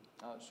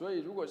 所以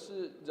如果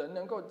是人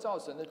能够照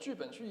神的剧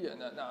本去演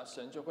呢，那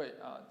神就会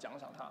奖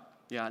赏他。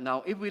Yeah.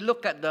 Now, if we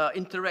look at the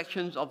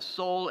interactions of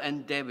Saul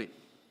and David.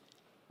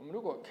 我们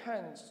如果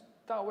看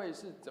大卫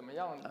是怎么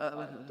样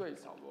对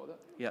扫罗的。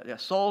Yeah.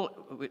 Saul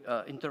with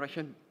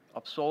interaction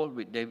of Saul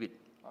with David.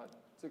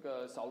 这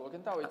个扫罗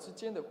跟大卫之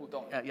间的互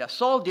动。Yeah.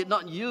 Saul did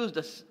not use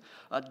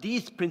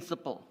these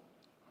principles.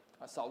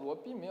 扫罗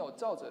并没有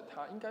照着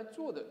他应该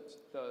做的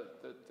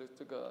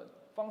这个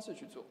方式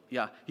去做。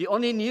Yeah, he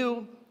only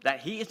knew that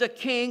he is a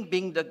king,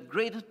 being the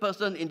greatest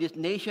person in this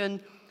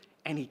nation,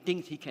 and he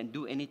thinks he can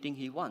do anything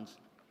he wants.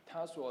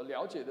 他所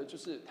了解的就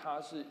是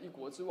他是一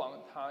国之王，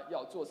他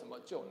要做什么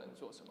就能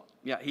做什么。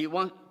Yeah, he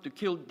wants to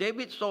kill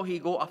David, so he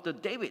go after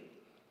David.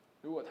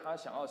 如果他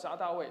想要杀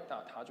大卫，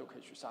那他就可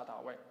以去杀大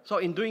卫。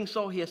So in doing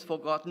so, he has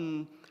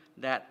forgotten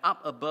that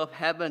up above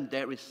heaven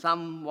there is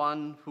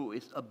someone who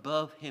is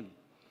above him.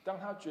 当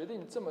他决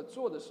定这么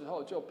做的时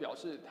候，就表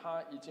示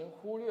他已经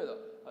忽略了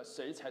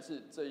谁才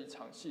是这一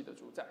场戏的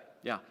主宰。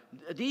Yeah,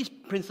 these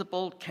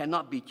principles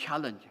cannot be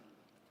challenged.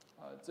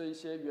 这一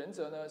些原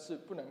则呢是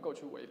不能够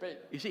去违背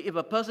的。You see, if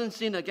a person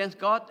sin against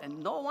God,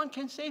 and no one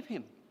can save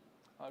him.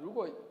 如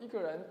果一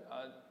个人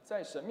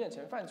在神面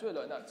前犯罪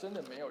了，那真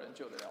的没有人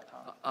救得了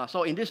他。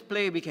So in this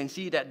play, we can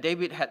see that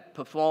David had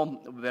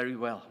performed very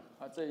well.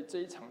 这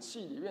一场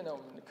戏里面呢，我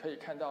们可以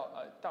看到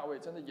大卫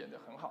真的演得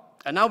很好。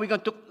And now we're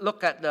going to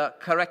look at the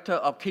character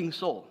of King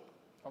Saul.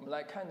 我们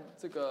来看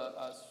这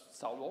个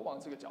扫罗王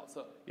这个角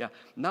色。Yeah.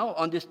 Now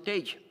on this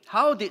stage,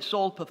 how did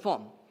Saul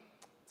perform?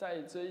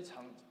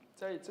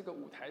 在这个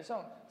舞台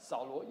上，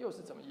扫罗又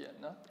是怎么演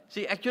呢？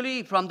 See,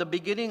 actually, from the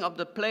beginning of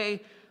the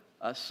play,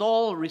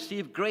 Saul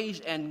received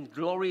grace and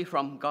glory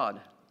from God.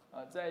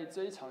 在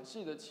这一场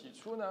戏的起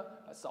初呢，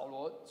扫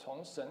罗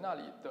从神那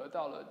里得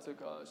到了这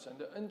个神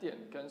的恩典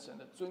跟神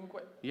的尊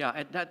贵。Yeah,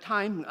 at that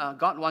time,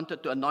 God wanted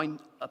to anoint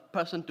a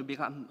person to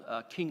become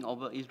king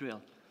over Israel.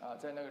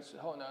 在那个时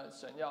候呢，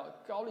神要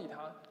膏立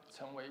他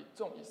成为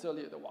众以色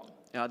列的王。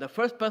Yeah, the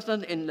first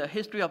person in the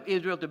history of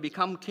Israel to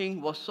become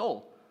king was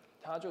Saul.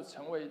 他就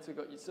成为这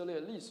个以色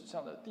列历史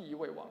上的第一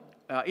位王。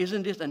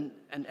Isn't this an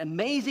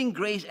amazing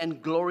grace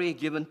and glory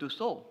given to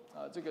Saul?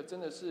 这个真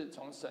的是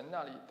从神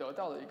那里得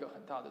到了一个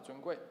很大的尊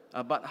贵。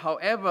But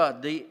however,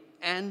 the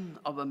end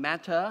of a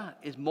matter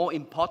is more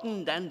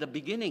important than the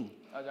beginning.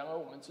 然而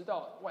我们知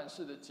道万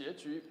事的结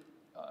局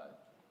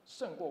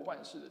胜过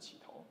万事的起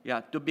头。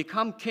Yeah, to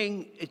become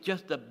king is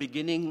just the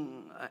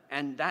beginning,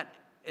 and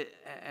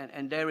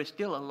there is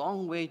still a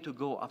long way to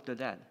go after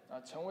that.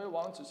 成为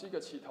王只是一个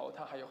起头，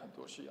他还有很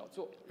多事要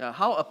做。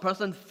How a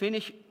person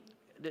finish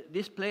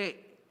this play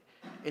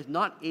is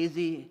not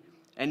easy,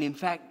 and in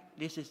fact,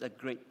 this is a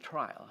great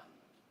trial.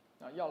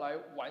 要来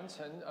完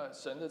成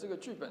神的这个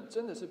剧本，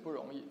真的是不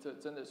容易，这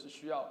真的是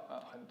需要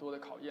很多的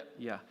考验。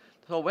Yeah.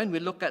 So when we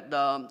look at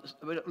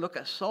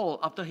Saul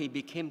after he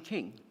became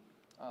king.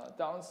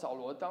 当扫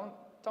罗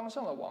当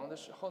上了王的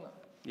时候呢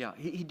Yeah,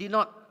 he did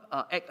not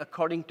act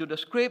according to the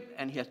script,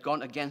 and he has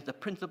gone against the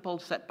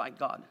principles set by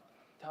God.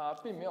 他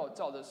并没有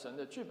照着神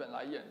的剧本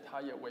来演，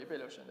他也违背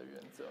了神的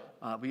原则。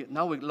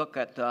Now we look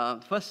at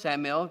 1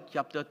 Samuel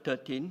chapter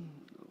 13,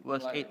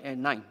 verse 8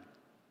 and 9.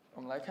 我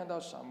们来看到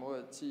撒母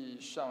耳记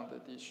上的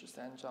第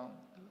13章。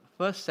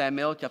1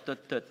 Samuel chapter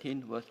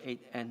 13, verse 8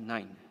 and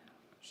 9.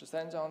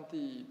 13章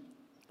第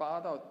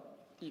8、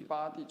第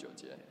9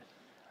节。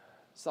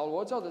扫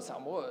罗照着撒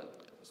母耳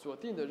所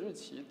定的日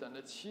期等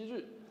了7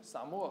日，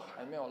撒母耳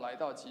还没有来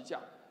到吉甲，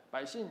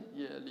百姓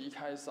也离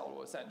开扫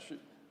罗散去。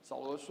扫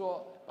罗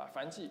说：“把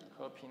燔祭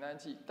和平安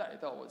祭带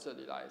到我这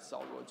里来。”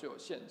扫罗就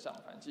献上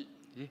燔祭。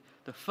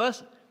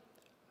First,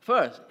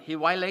 he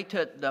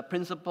violated the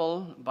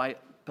principle by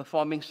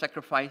performing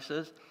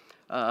sacrifices,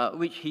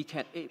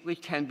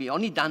 which can be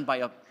only done by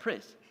a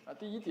priest.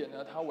 第一点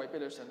呢，他违背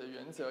了神的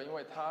原则，因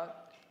为他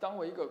当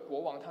为一个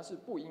国王，他是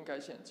不应该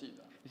献祭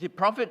的。The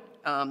prophet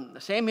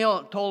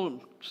Samuel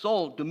told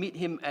Saul to meet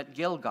him at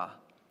Gilgal.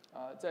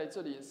 在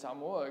这里，撒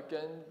母耳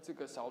跟这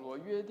个扫罗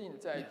约定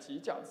在吉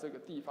甲这个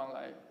地方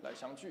来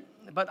相聚。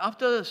But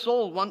after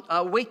Saul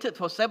waited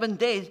for 7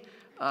 days,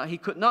 he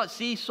could not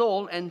see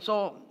Saul, and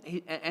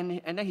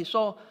then he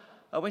saw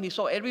when he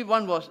saw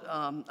everyone was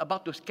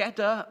about to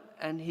scatter,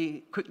 and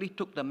he quickly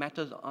took the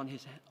matters on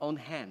his own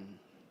hand.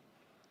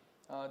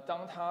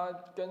 当他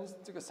跟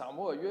这个撒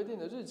母耳约定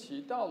的日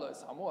期到了，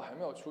撒母耳还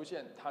没有出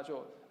现，他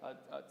就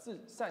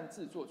擅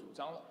自做主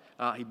张了。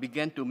He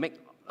began to make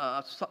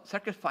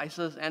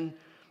sacrifices, and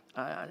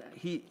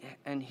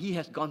he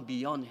has gone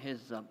beyond his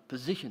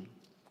position.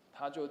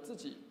 他就自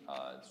己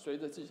随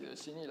着自己的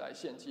心意来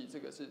献祭，这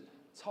个是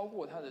超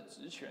过他的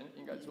职权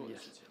应该做的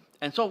事情。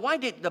And so what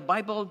did the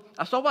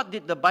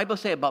Bible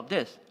say about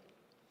this?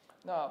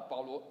 那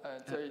保罗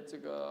在这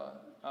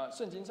个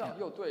圣经上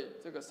又对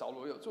这个扫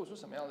罗有做出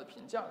什么样的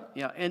评价呢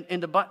Yeah, in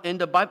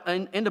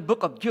the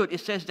book of Jude, it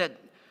says that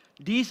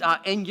these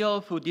are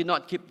angels who did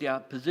not keep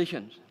their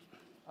positions.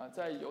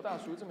 在犹大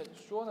书这么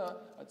说呢，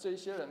这一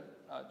些人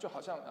就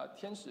好像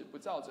天使不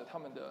照着他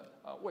们的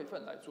位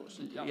分来做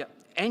事一样。Yeah,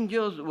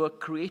 angels were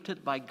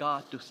created by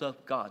God to serve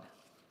God.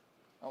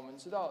 我们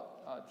知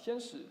道天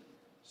使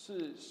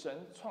是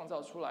神创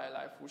造出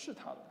来服侍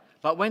他的。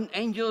But when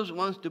angels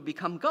want to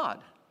become God,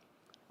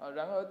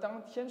 然而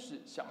当天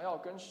使想要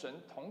跟神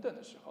同等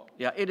的时候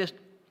yeah, it is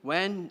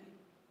when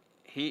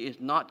he is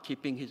not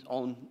keeping his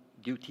own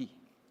duty.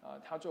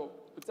 他就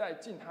不再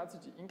尽他自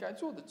己应该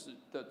做的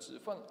职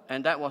分了。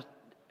And that was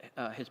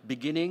his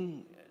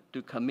beginning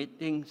to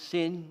committing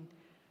sin,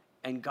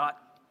 and God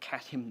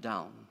cast him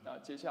down.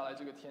 接下来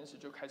这个天使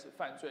就开始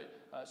犯罪，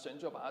神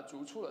就把他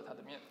逐出了他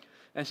的面。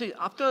And see,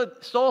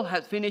 after Saul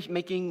had finished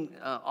making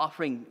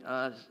offering,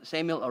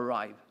 Samuel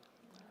arrived.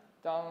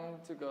 当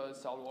这个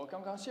扫罗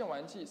刚刚献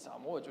完祭，撒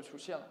母耳就出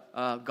现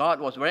了。God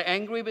was very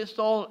angry with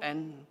Saul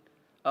and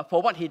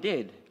for what he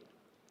did.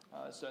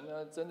 神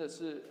呢真的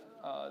是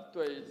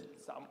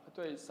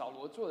对扫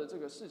罗做的这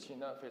个事情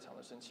呢非常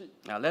的生气。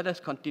Now let us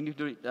continue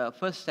to read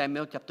 1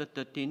 Samuel chapter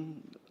 13,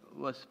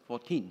 verse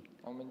 14.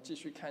 我们继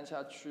续看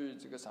下去，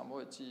这个撒母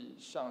耳记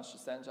上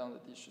13章的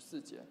第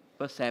14节。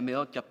1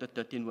 Samuel chapter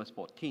 13, verse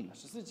 14.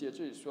 14节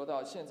这里说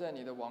到：现在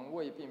你的王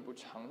位并不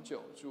长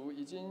久，主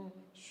已经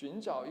寻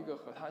找一个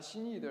合他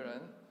心意的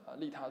人，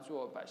立他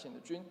做百姓的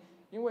君，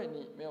因为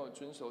你没有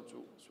遵守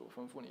主所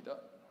吩咐你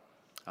的。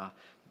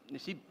You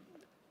see,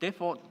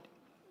 therefore,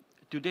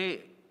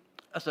 today,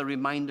 as a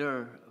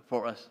reminder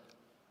for us,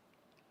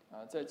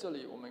 在这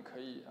里我们可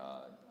以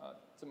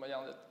这么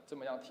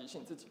样提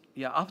醒自己。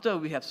yeah, after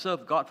we have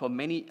served God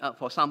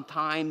for some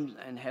time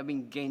and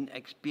having gained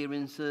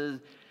experiences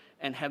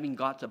and having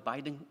God's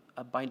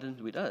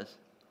abidance with us,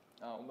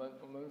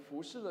 我们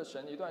服侍了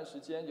神一段时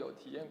间，有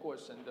体验过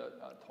神的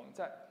同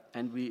在。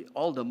and we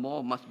all the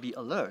more must be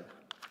alert.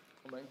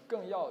 我们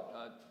更要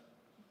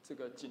这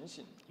个警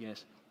醒。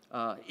Yes.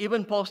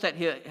 Even Paul said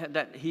here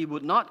that he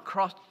would not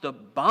cross the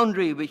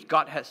boundary which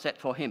God had set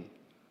for him.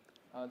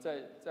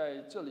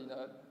 在这里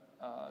呢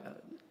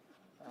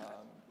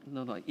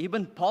No.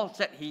 Even Paul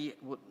said he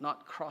would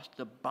not cross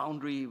the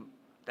boundary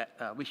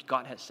that which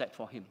God had set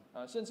for him.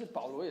 甚至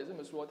保罗也这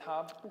么说，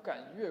他不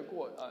敢越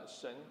过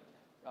神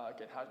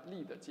给他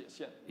立的界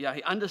限。Yeah,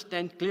 he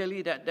understands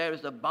clearly that there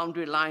is a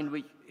boundary line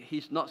which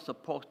he's not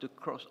supposed to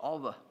cross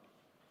over.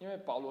 因为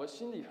保罗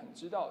心里很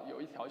知道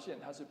有一条线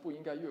他是不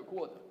应该越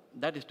过的。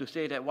That is to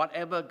say that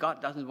whatever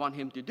God doesn't want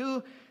him to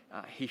do,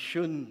 he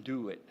shouldn't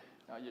do it.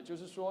 也就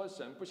是说，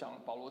神不想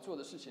保罗做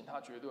的事情，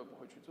他绝对不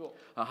会去做。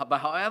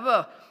But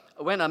however,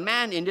 when a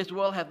man in this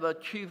world has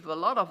achieved a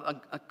lot of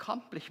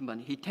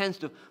accomplishment, he tends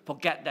to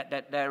forget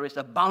that there is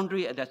a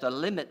boundary, there's a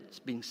limit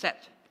being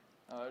set.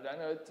 然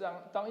而，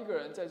当一个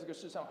人在这个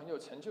世上很有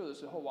成就的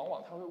时候，往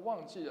往他会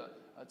忘记了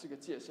这个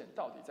界限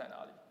到底在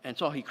哪里。And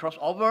so he crossed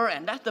over,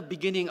 and that's the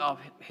beginning of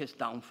his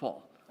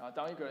downfall.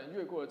 当一个人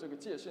越过了这个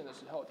界限的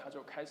时候，他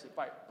就开始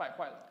败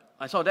坏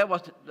了。So that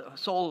was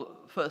Saul's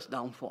first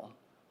downfall.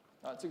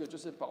 这个就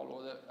是保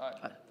罗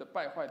的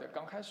败坏的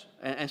刚开始。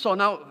And so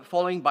now,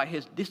 following by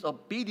his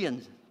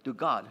disobedience to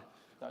God.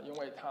 因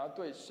为他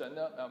对神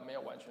呢没有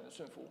完全的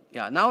顺服。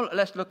Yeah. Now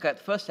let's look at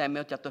 1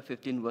 Samuel chapter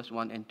 15, verse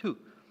 1 and 2.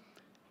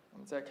 我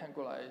们再看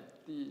过来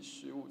第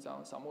15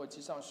章，撒母耳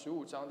记上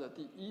15章的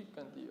第1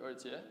跟第2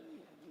节。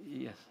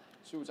Yes.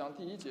 15章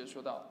第1节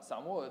说到，撒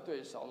母耳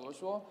对扫罗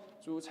说：“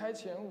主差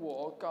遣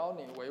我膏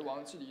你为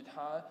王，治理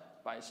他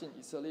百姓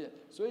以色列，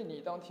所以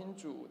你当听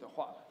主的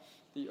话。”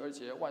第2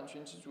节，万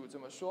军之主这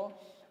么说：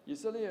以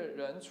色列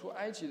人出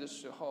埃及的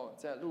时候，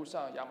在路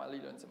上亚玛力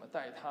人怎么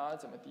待他，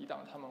怎么抵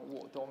挡他们，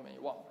我都没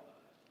忘。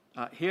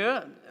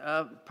Here,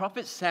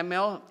 Prophet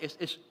Samuel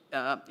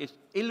is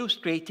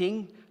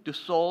illustrating to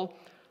Saul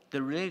the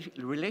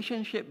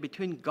relationship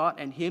between God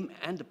and him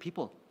and the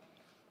people.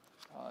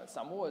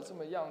 撒母耳这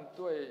么样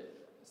对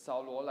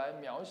扫罗来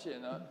描写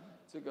呢，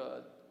这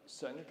个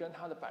神跟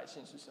他的百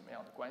姓是什么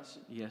样的关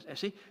系？ Yes,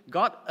 see,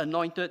 God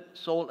anointed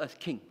Saul as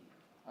king.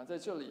 在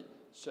这里，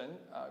神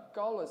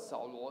膏了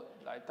扫罗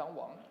来当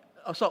王。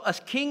So as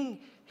king,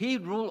 he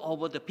ruled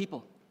over the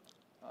people.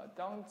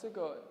 当这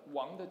个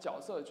王的角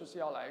色就是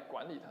要来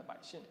管理他百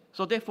姓。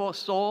So therefore,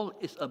 Saul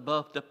is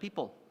above the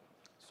people.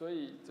 所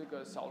以这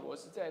个扫罗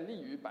是在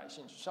立于百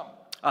姓之上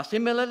的。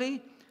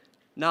Similarly,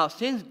 now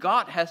since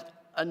God has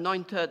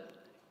anointed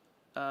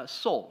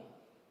Saul,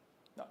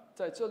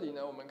 在这里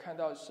呢，我们看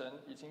到神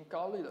已经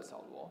膏立了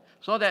扫罗。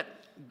so that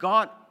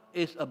God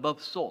is above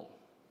Saul.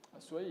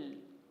 所以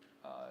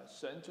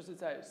神就是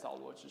在扫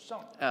罗之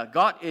上。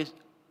God is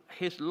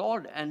his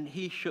Lord, and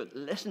he should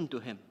listen to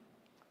him.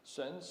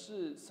 神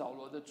是扫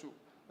罗的主，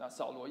那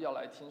扫罗要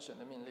来听神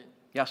的命令。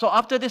Yeah. So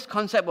after this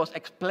concept was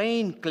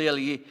explained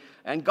clearly,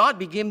 and God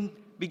began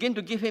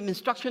to give him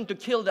instruction to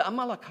kill the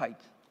Amalekites.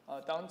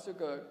 当这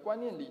个观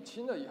念理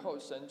清了以后，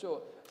神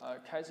就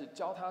开始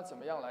教他怎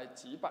么样来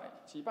击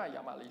败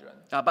亚玛力人。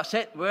But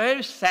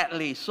very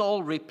sadly,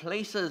 Saul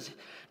replaces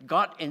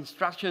God's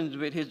instructions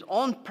with his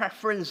own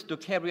preference to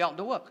carry out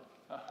the work.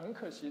 很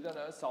可惜的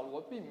呢，扫罗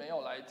并没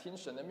有来听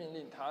神的命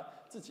令，他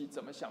自己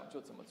怎么想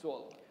就怎么做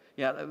了。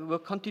Yeah,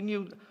 we'll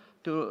continue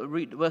to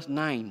read verse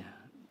 9.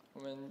 我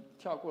们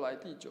跳过来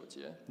第9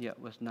节。Yeah,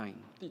 verse 9.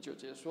 第9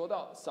节说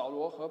到，扫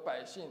罗和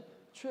百姓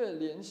却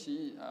怜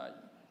惜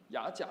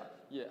雅甲，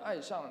也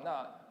爱上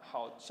那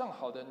上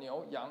好的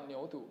牛羊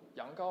牛犊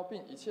羊羔，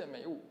并一切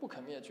美物，不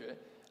肯灭绝，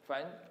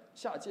凡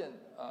下贱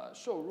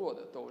瘦弱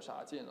的都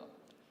杀尽了。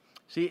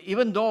See,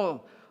 even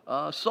though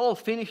Saul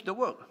finished the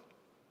work,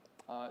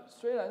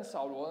 虽然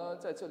扫罗呢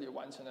在这里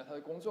完成了他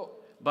的工作，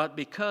 but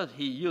because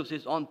he used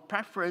his own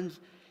preference,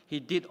 he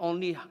did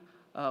only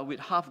with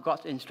half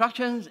God's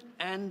instructions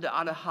and the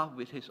other half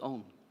with his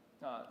own.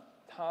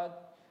 他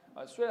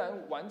虽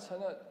然完成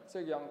了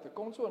这样的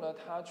工作呢，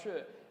他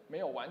却没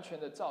有完全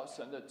的照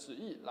神的旨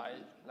意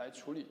来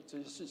处理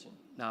这些事情。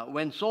Now,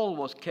 when Saul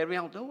was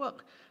carrying out the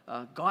work,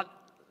 God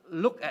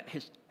looked at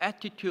his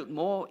attitude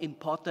more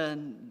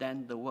important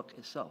than the work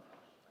itself.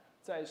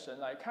 在神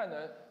来看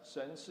呢，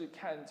神是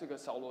看这个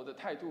扫罗的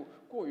态度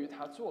过于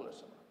他做了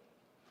什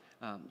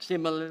么。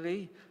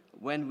Similarly,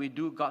 when we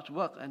do God's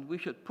work, and we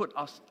should put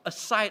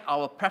aside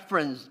our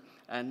preference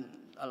and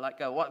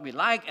what we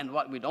like and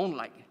what we don't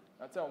like.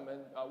 在我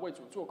们为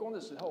主做工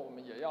的时候，我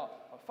们也要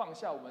放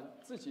下我们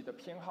自己的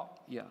偏好。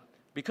Yeah,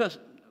 because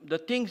the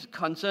things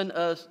concern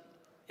us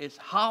is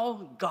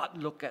how God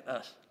look at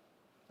us.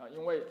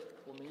 因为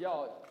我们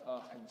要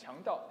很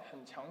强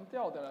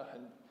调的呢，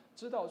很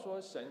知道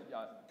说神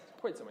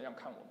会怎么样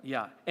看我们。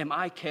 Yeah, am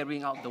I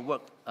carrying out the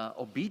work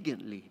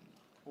obediently?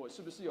 我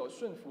是不是有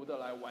顺服的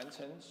来完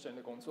成神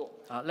的工作？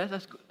 Let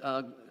us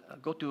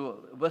go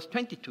to verse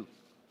 22.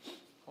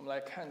 我们来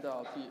看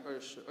到第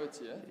22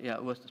节。 Yeah,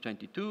 verse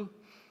 22.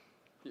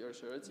 第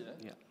22节。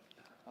 Yeah.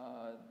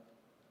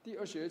 第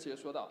22节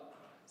说到，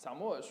撒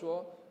母耳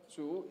说：“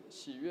主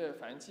喜悦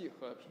燔祭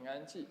和平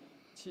安祭，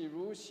岂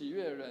如喜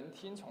悦人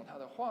听从他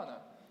的话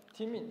呢？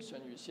听命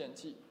胜于献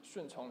祭，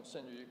顺从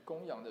胜于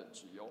公羊的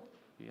脂油。”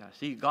 Yeah,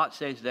 see, God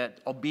says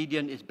that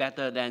obedience is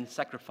better than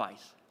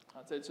sacrifice.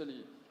 在这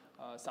里，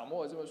撒母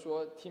耳这么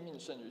说：“听命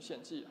胜于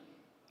献祭。”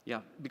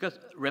 Yeah, because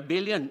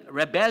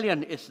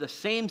rebellion is the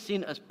same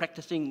sin as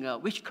practicing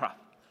witchcraft.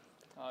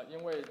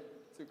 因为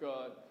这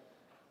个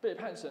背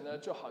叛神呢，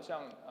就好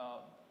像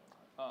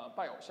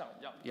拜偶像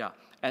一样。 Yeah,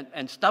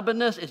 and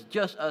stubbornness is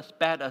just as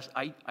bad as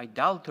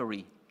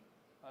idolatry.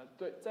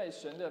 对，在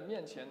神的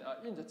面前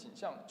印着景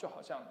象，就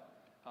好像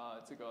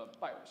这个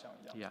拜偶像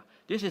一样。 Yeah,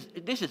 this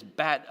is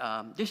bad.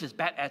 This is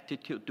bad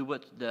attitude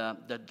towards the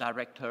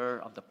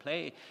director of the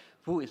play,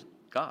 who is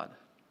God.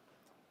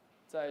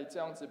 在这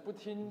样子不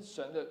听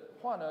神的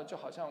话呢，就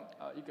好像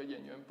一个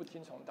演员不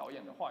听从导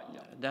演的话一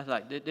样。 That's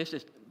like this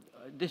is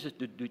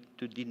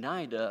to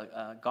deny the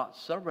God's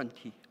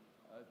sovereignty.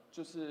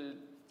 就是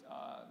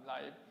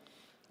来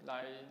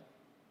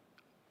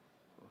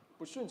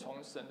不顺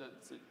从神的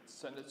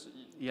旨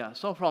意。 Yeah.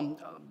 So from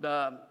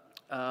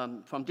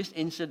this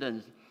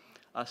incident,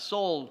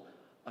 Saul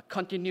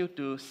continued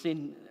to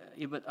sin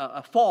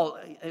fall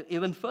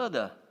even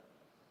further.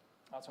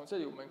 从这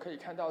里我们可以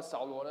看到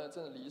扫罗呢，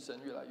真的离神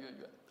越来越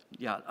远。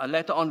 Yeah.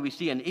 Later on, we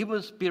see an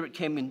evil spirit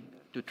came in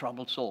to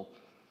trouble Saul.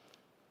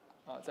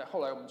 在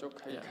后来我们就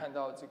可以看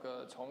到这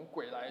个从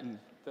鬼来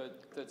的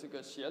这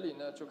个邪灵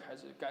呢，就开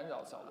始干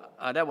扰扫罗。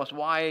 That was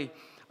why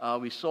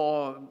we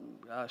saw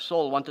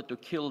Saul wanted to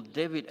kill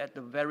David at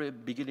the very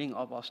beginning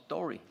of our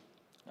story.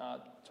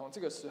 从这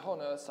个时候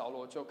呢，扫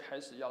罗就开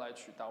始要来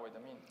取大卫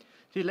的命。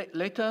 See,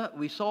 later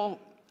we saw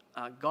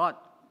God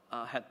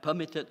had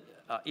permitted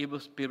evil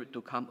spirit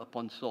to come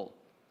upon Saul.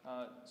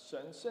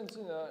 神甚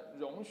至呢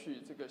容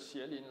许这个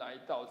邪灵来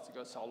到这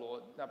个扫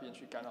罗那边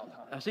去干扰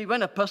他。 See,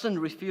 when a person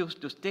refuses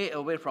to stay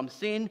away from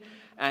sin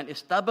and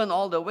is stubborn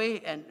all the way,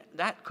 and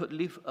that could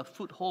leave a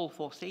foothold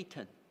for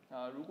Satan.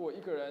 如果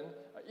一个人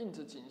印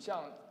着景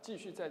象继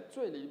续在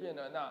罪里面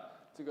呢，那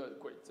这个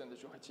鬼真的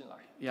就会进来。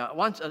 Yeah,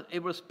 once an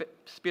evil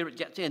spirit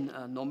gets in,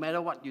 no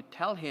matter what you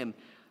tell him,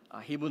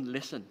 he won't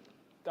listen.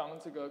 当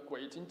这个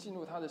鬼已经进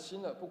入他的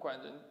心了，不管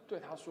人对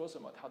他说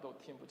什么，他都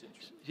听不进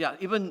去。 Yeah,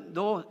 even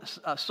though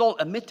Saul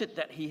admitted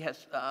that he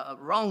has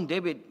wronged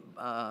David,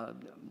 to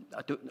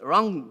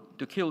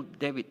kill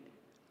David.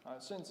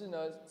 甚至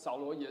呢，扫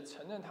罗也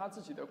承认他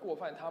自己的过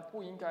犯，他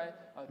不应该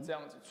这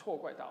样子错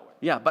怪大卫。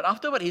 Yeah, but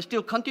afterward he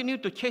still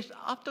continued to chase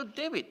after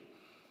David.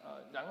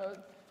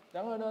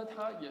 然而呢，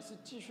他也是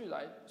继续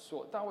来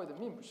索大卫的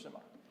命，不是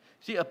吗？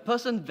 See, a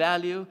person's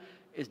value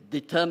is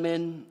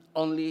determined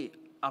only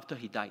after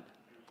he died.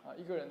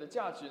 一个人的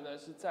价值呢，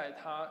是在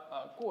他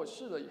过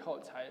世了以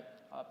后才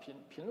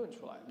评论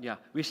出来的。 Yeah,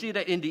 we see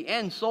that in the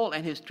end, Saul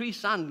and his 3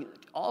 sons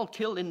all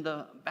killed in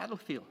the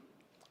battlefield.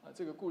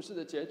 这个故事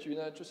的结局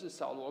呢，就是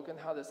扫罗跟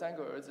他的3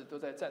个儿子都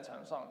在战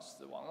场上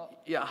死亡了。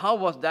 Yeah, how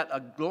was that a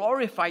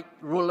glorified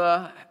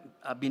ruler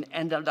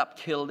ended up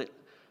killed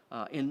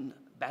in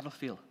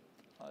battlefield?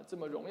 这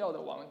么荣耀的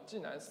王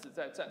竟然死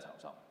在战场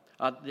上。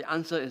 The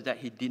answer is that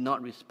he did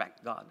not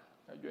respect God.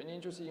 原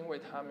因就是因为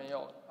他没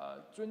有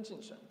尊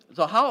敬神。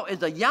 So how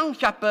is a young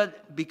shepherd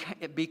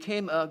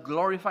became a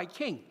glorified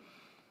king?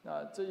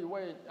 那这一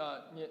位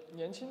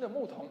年轻的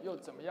牧童又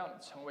怎么样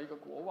成为一个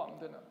国王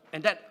的呢？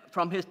 And that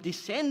from his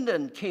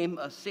descendant came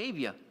a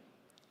savior.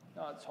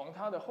 那从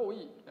他的后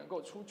裔能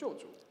够出救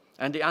主。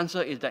 And the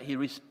answer is that he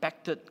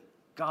respected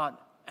God,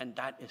 and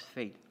that is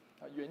faith.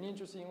 原因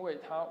就是因为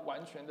他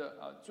完全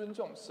的尊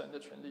重神的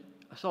权利。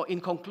 So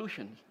in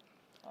conclusion,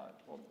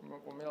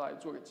 我们要来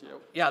做个结尾。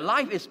 yeah,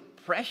 life is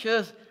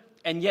precious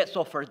and yet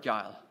so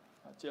fragile.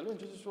 结论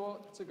就是说，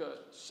这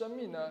个生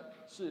命呢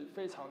是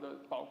非常的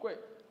宝贵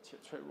且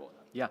脆弱的。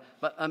 Yeah,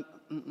 but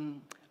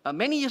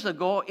many years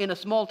ago, in a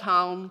small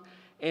town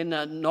in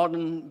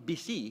northern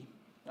BC,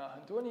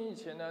 很多年以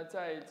前呢，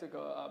在这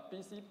个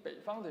BC 北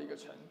方的一个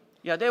城，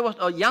 yeah, there was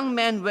a young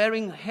man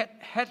wearing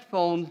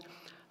headphones,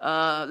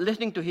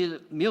 listening to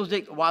his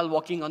music while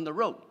walking on the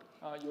road.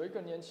 有一个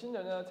年轻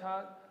人呢，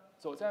他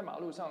走在马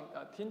路上，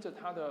听着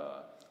他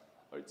的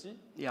耳机。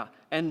 Yeah,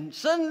 and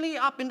suddenly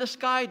up in the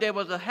sky there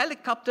was a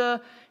helicopter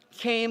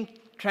came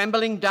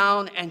trembling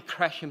down and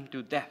crashed him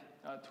to death.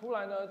 突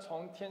然呢，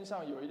从天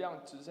上有一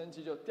辆直升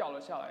机就掉了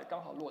下来，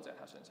刚好落在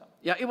他身上。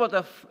 Yeah, it was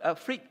a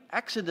freak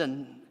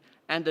accident,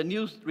 and the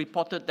news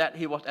reported that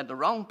he was at the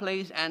wrong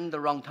place and the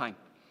wrong time.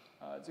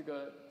 这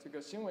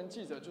个新闻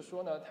记者就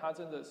说呢，他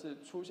真的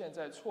是出现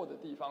在错的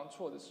地方、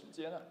错的时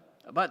间了。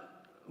 But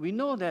we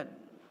know that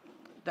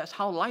that's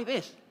how life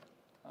is.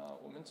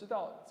 我们知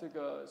道这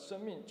个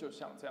生命就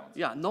像这样子。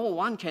 Yeah, no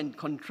one can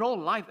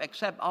control life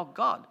except our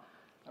God.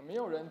 没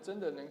有人真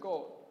的能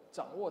够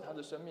掌握他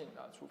的生命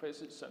啊，除非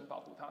是神保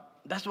护他。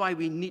That's why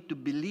we need to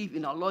believe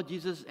in our Lord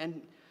Jesus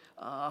and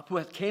who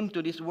has came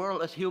to this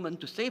world as human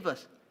to save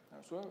us.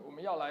 所以我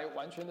们要来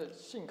完全的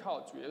信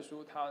靠主耶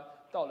稣，他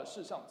到了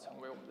世上成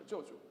为我们的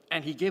救主。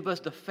And he gave us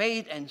the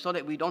faith, and so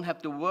that we don't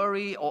have to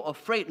worry or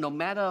afraid, no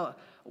matter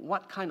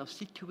what kind of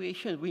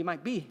situation we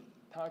might be.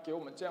 他给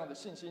我们这样的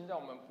信心，让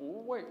我们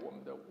不为我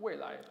们的未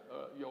来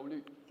而忧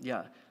虑。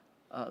Yeah.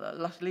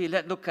 Lastly,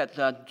 let's look at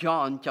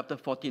John chapter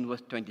 14,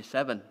 verse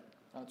 27.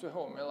 最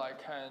后我们来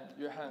看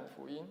约翰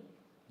福音。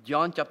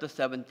John chapter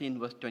 17,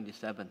 verse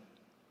 27.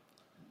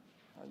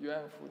 约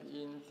翰福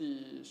音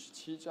第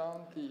17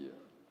章第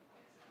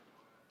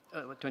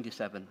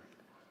27.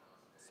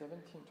 17:27.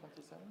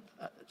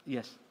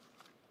 Yes.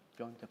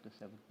 John chapter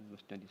 17,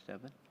 verse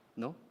 27.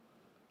 No?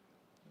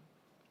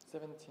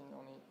 17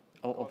 only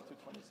Oh, goes oh. to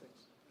 26.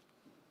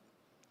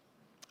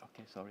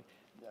 Okay, sorry.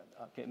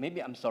 Okay,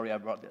 maybe I'm sorry I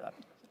brought it up.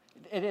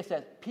 It is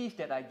a peace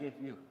that I give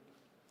you.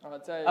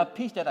 在 A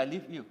peace that I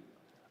leave you.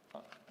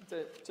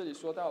 在这里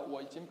说到，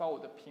我已经把我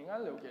的平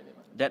安留给你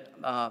们。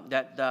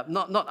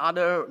Not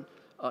other,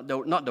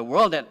 not the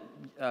world that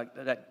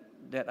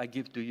I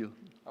give to you.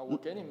 我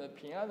给你们的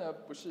平安呢，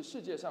不是世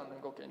界上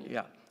能够给你的。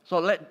Yeah. So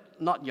let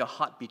not your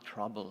heart be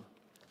troubled.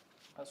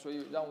 所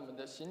以让我们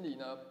的心里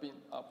呢，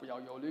不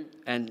要忧虑。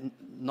And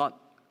not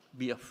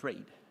be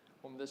afraid.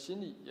 我们的心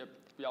里也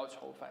不要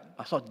愁烦。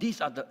So this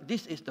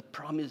is the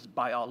promise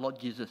by our Lord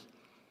Jesus.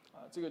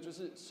 这个就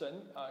是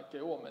神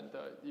给我们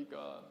的一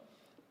个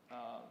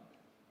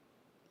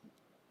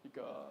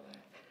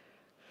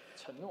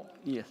承诺。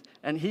Yes,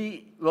 and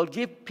He will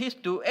give peace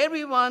to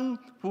everyone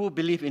who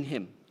believe in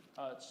Him.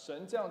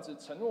 神这样子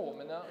承诺我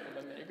们呢，我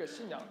们每一个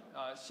信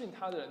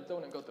他的人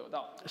都能够得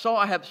到。So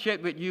I have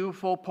shared with you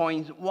 4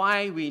 points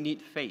why we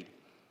need faith.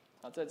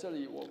 在这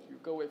里我与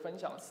各位分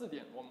享4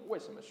点，我们为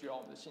什么需要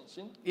我们的信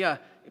心。Yeah,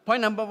 point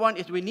number 1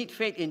 is we need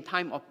faith in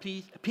time of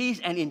peace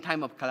and in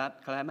time of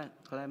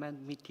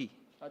calamity.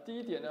 第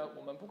一点呢，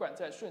我们不管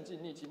在顺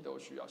境逆境都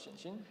需要信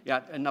心。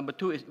Yeah, and number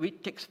 2 is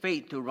it takes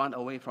faith to run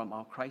away from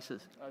our crisis.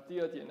 第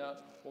二点呢，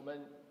我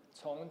们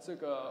从这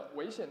个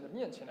危险的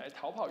面前来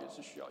逃跑也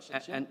是需要信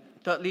心。And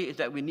thirdly is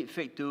that we need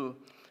faith to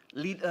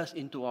lead us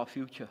into our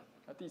future.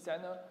 第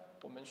三呢，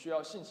我们需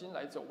要信心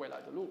来走未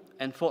来的路。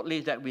And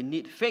fourthly is that we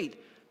need faith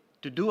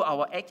to do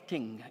our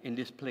acting in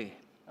this play.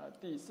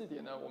 第4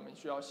点呢，我们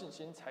需要信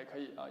心才可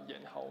以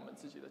演好我们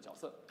自己的角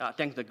色。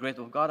Thanks the grace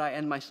of God, I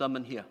end my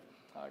sermon here.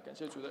 感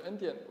谢主的恩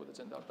典，我的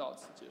讲道到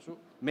此结束。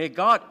May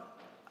God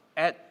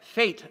add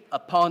faith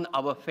upon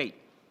our faith.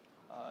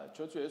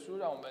 求主耶稣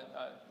让我们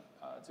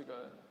这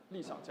个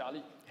力上加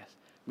力。Yes.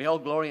 May all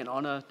glory and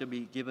honor to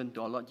be given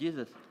to our Lord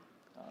Jesus.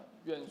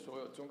 愿所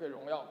有尊贵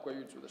荣耀归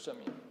于主的圣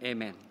名。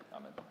Amen. 阿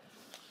门。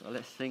So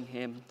let's sing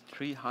hymn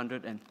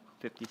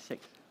 356.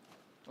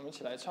 我们一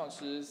起来唱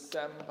诗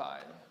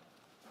356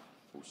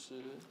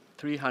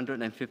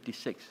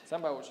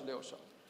 356. 首。